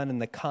this is done in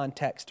the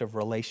context of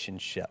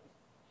relationship.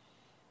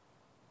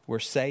 We're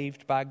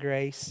saved by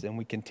grace, and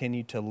we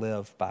continue to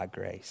live by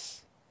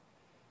grace.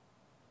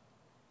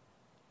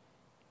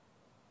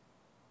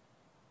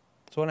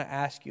 So I want to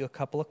ask you a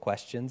couple of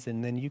questions,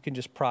 and then you can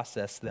just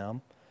process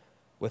them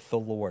with the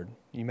Lord.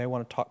 You may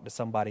want to talk to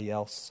somebody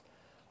else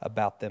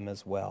about them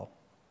as well.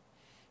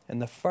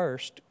 And the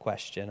first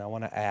question I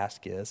want to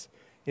ask is,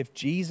 if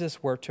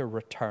Jesus were to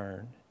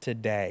return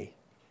today,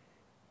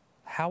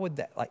 how would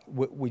that,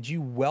 would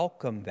you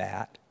welcome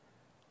that,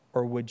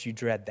 or would you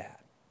dread that?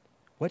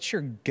 What's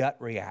your gut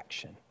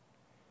reaction?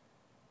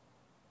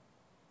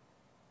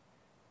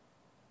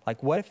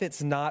 What if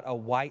it's not a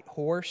white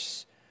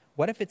horse?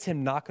 What if it's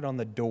him knocking on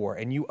the door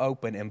and you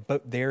open and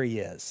there he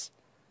is?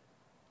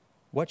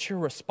 What's your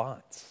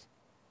response?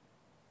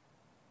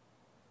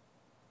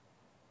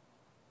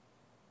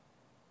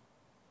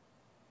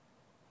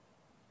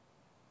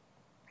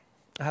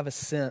 I have a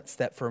sense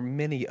that for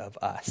many of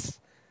us,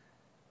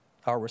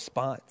 our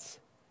response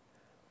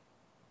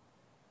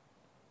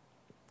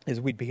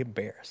is we'd be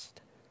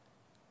embarrassed.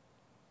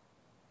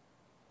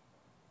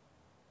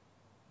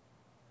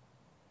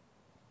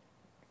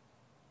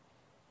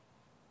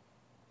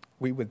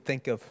 We would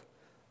think of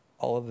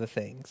all of the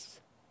things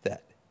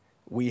that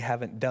we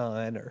haven't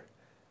done or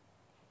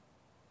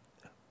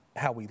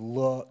how we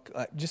look.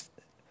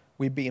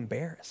 We'd be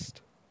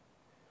embarrassed.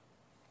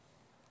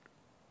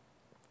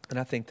 And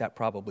I think that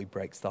probably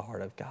breaks the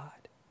heart of God.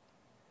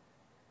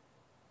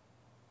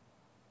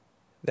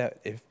 that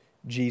if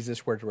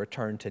Jesus were to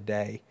return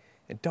today,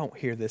 and don't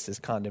hear this as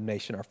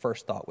condemnation, our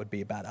first thought would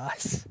be about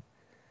us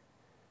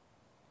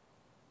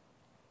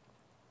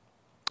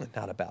and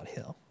not about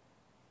him.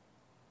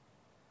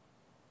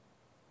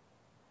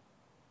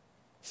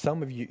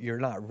 Some of you, you're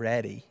not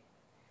ready.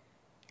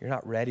 You're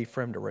not ready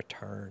for him to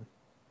return.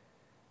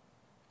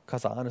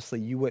 Because honestly,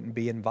 you wouldn't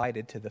be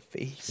invited to the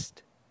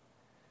feast.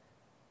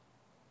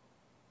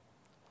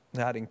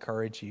 And I'd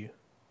encourage you,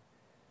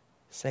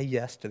 say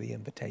yes to the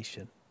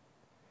invitation.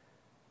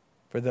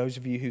 For those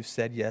of you who've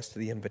said yes to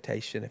the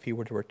invitation, if he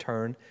were to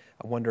return,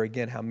 I wonder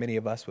again how many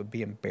of us would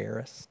be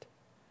embarrassed.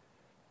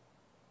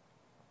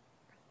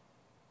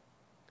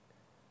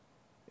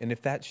 And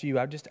if that's you,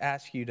 I'd just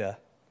ask you to,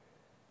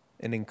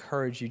 and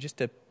encourage you just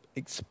to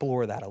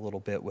explore that a little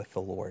bit with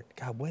the Lord.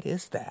 God, what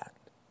is that?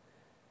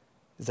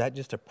 Is that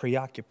just a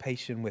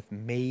preoccupation with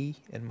me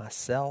and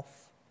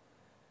myself?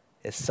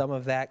 Is some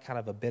of that kind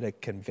of a bit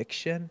of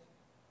conviction?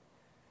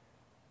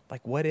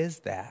 Like, what is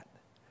that?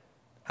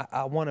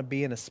 I want to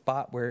be in a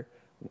spot where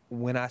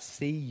when I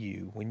see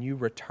you, when you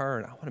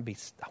return, I want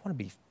to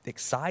be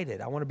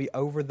excited. I want to be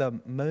over the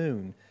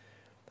moon.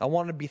 I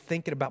want to be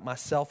thinking about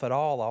myself at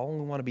all. I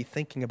only want to be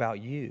thinking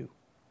about you.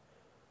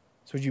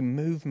 So would you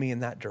move me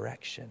in that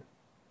direction?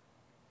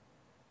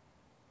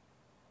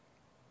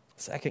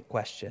 Second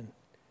question,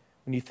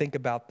 when you think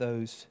about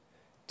those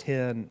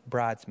 10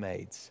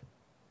 bridesmaids,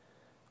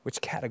 which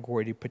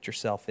category do you put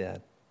yourself in?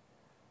 Are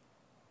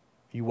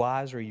you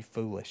wise or are you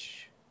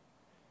foolish?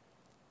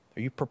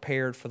 Are you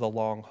prepared for the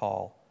long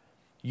haul?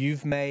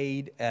 You've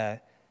made a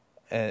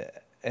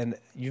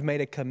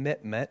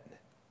commitment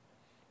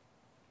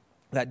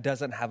that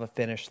doesn't have a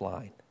finish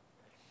line.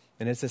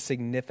 And it's a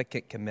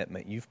significant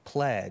commitment. You've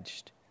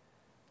pledged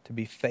to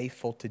be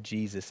faithful to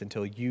Jesus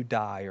until you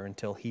die or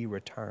until he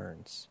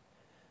returns.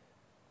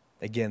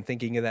 Again,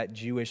 thinking of that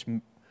Jewish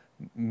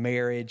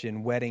marriage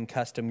and wedding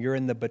custom, you're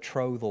in the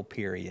betrothal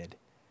period.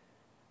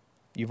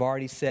 You've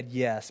already said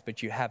yes,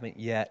 but you haven't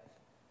yet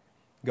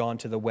gone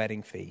to the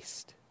wedding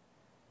feast.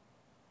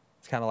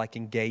 It's kind of like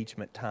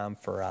engagement time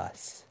for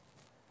us.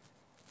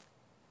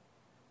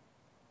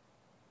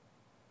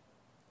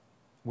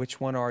 Which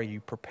one are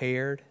you,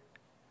 prepared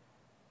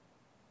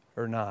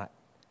or not?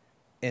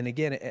 And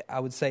again, I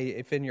would say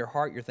if in your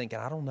heart you're thinking,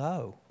 I don't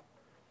know,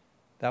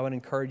 that would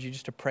encourage you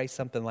just to pray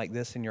something like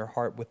this in your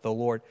heart with the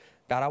Lord.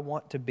 God, I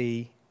want to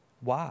be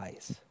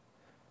wise.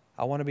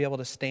 I want to be able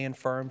to stand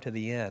firm to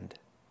the end.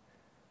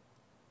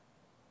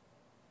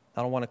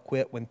 I don't want to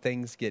quit when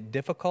things get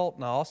difficult,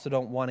 and I also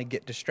don't want to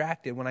get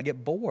distracted when I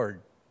get bored.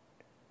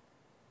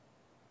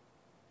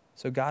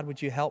 So God,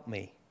 would you help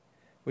me?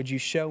 Would you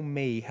show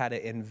me how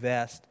to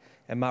invest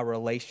in my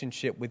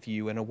relationship with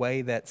you in a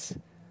way that's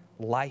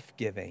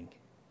life-giving?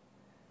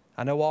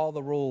 I know all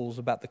the rules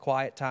about the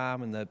quiet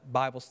time and the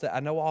Bible study.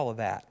 I know all of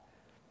that.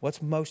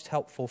 What's most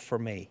helpful for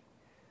me?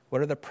 What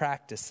are the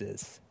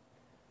practices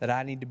that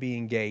I need to be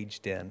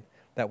engaged in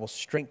that will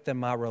strengthen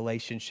my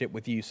relationship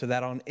with you so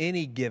that on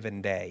any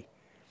given day,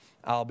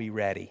 I'll be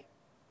ready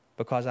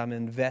because I'm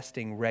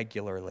investing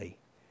regularly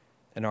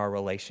in our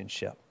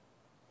relationship.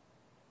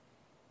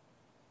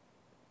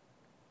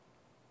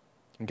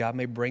 And God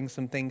may bring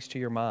some things to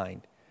your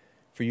mind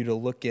for you to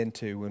look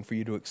into and for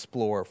you to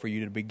explore, for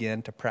you to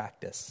begin to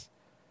practice.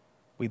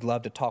 We'd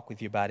love to talk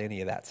with you about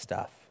any of that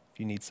stuff if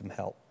you need some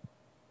help.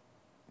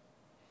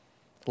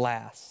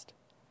 Last,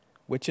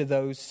 which of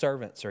those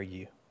servants are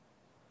you?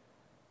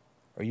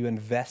 Are you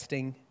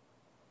investing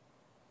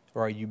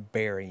or are you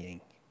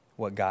burying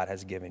what God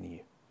has given you?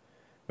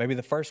 Maybe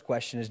the first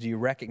question is, do you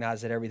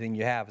recognize that everything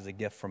you have is a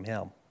gift from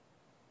him?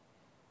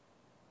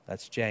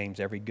 That's James.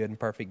 Every good and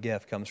perfect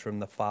gift comes from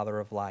the Father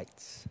of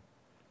lights.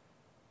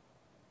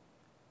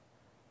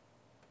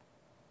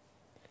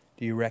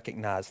 Do you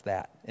recognize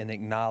that and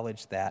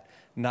acknowledge that,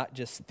 not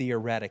just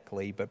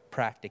theoretically, but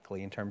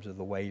practically in terms of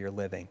the way you're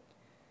living?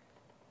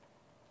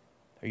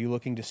 Are you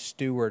looking to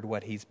steward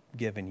what he's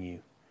given you?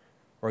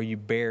 Or are you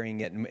burying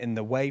it? And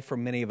the way for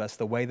many of us,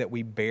 the way that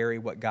we bury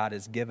what God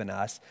has given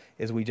us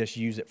is we just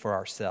use it for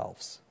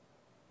ourselves.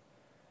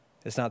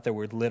 It's not that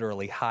we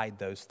literally hide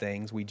those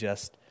things. We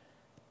just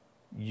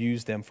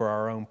use them for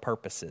our own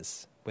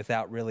purposes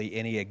without really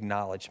any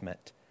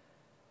acknowledgement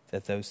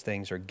that those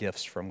things are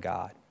gifts from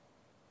God.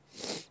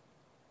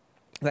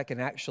 That can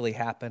actually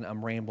happen.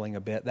 I'm rambling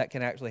a bit. That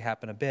can actually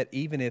happen a bit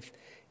even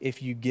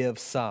if you give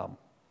some,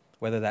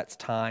 whether that's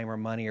time or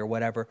money or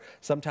whatever.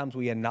 Sometimes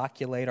we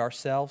inoculate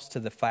ourselves to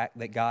the fact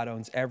that God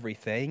owns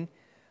everything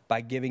by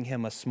giving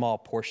him a small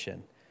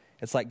portion.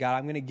 It's like, God,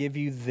 I'm going to give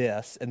you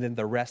this, and then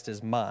the rest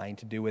is mine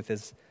to do with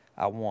as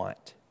I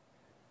want.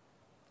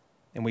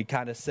 And we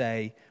kind of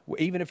say, well,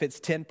 even if it's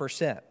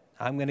 10%,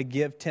 I'm going to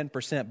give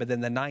 10%, but then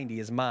the 90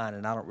 is mine,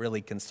 and I don't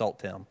really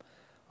consult him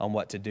on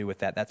what to do with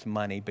that. That's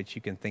money, but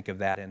you can think of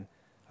that in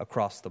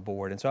across the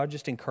board. And so I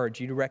just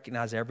encourage you to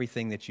recognize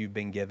everything that you've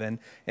been given,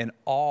 and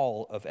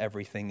all of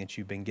everything that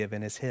you've been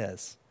given is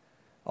his,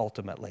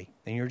 ultimately.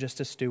 And you're just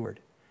a steward.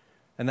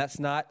 And that's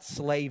not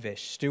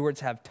slavish.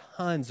 Stewards have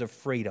tons of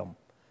freedom.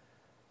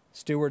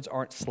 Stewards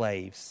aren't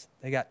slaves.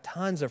 They got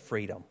tons of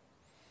freedom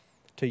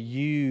to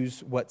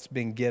use what's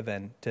been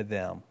given to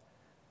them.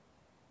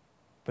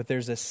 But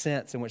there's a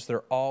sense in which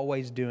they're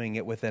always doing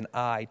it with an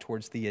eye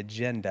towards the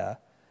agenda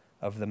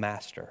of the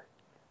master.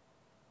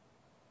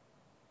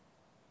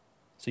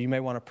 So you may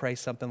want to pray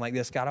something like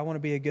this: God, I want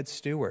to be a good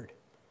steward.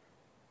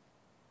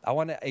 I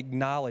want to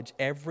acknowledge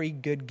every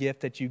good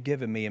gift that you've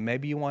given me, and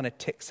maybe you want to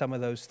tick some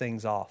of those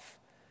things off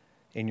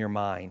in your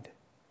mind.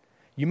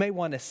 You may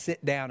want to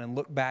sit down and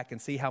look back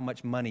and see how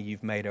much money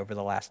you've made over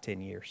the last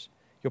 10 years.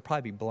 You'll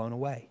probably be blown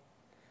away.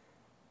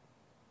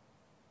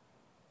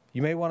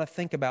 You may want to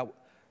think about,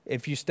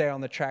 if you stay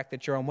on the track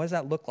that you're on, what does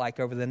that look like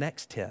over the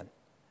next 10?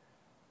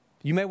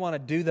 You may want to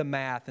do the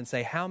math and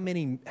say, how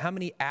many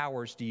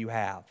hours do you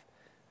have?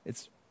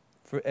 It's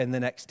in the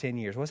next 10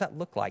 years. What does that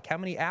look like? How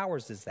many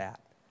hours is that?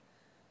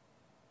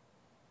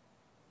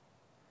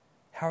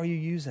 How are you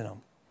using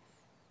them?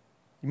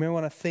 You may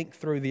want to think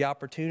through the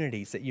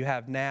opportunities that you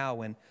have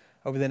now and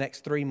over the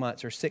next 3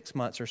 months or 6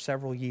 months or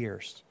several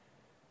years.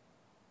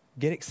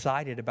 Get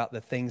excited about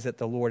the things that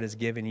the Lord has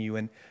given you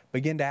and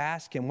begin to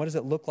ask Him, what does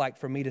it look like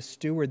for me to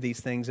steward these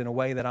things in a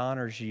way that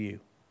honors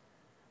you?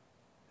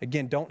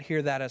 Again, don't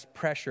hear that as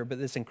pressure, but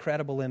this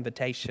incredible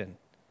invitation.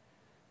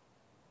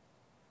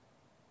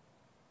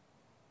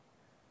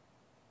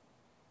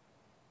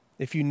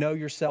 If you know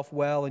yourself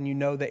well and you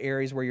know the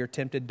areas where you're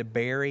tempted to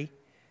bury,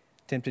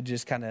 tempted to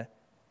just kind of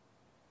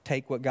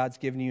take what God's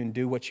given you and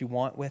do what you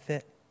want with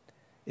it,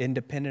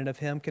 independent of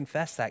Him,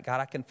 confess that.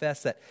 God, I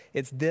confess that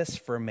it's this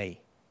for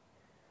me.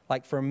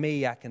 Like for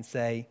me, I can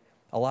say,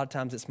 a lot of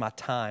times it's my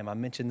time. I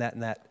mentioned that in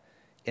that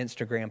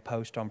Instagram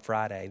post on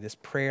Friday, this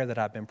prayer that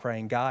I've been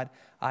praying. God,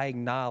 I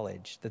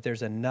acknowledge that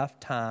there's enough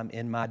time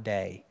in my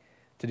day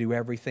to do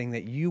everything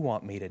that you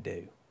want me to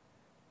do,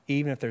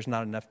 even if there's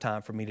not enough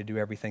time for me to do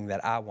everything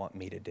that I want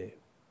me to do.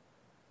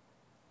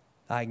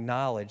 I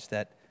acknowledge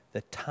that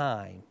the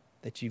time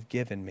that you've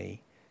given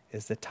me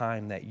is the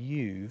time that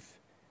you've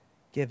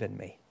given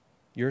me.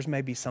 Yours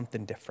may be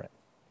something different,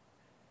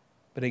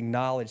 but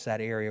acknowledge that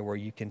area where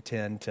you can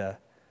tend to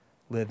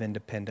live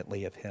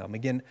independently of Him.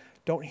 Again,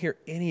 don't hear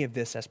any of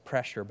this as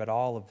pressure, but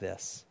all of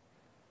this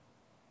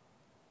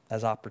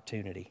as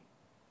opportunity.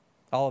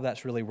 All of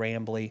that's really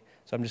rambly,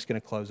 so I'm just going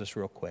to close this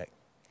real quick.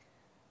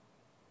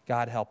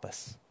 God, help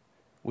us.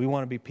 We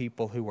want to be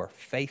people who are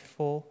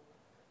faithful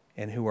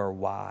and who are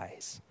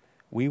wise.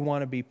 We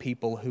want to be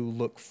people who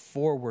look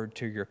forward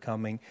to your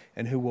coming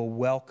and who will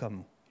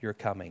welcome your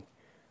coming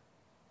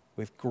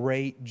with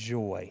great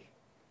joy.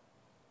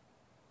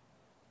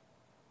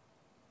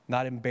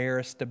 Not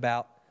embarrassed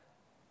about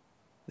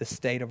the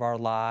state of our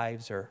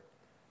lives or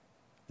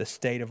the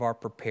state of our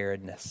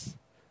preparedness,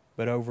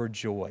 but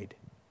overjoyed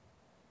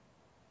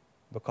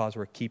because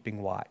we're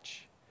keeping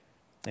watch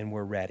and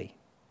we're ready.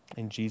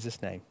 In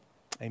Jesus' name,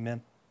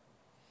 amen.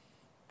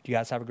 You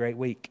guys have a great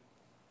week.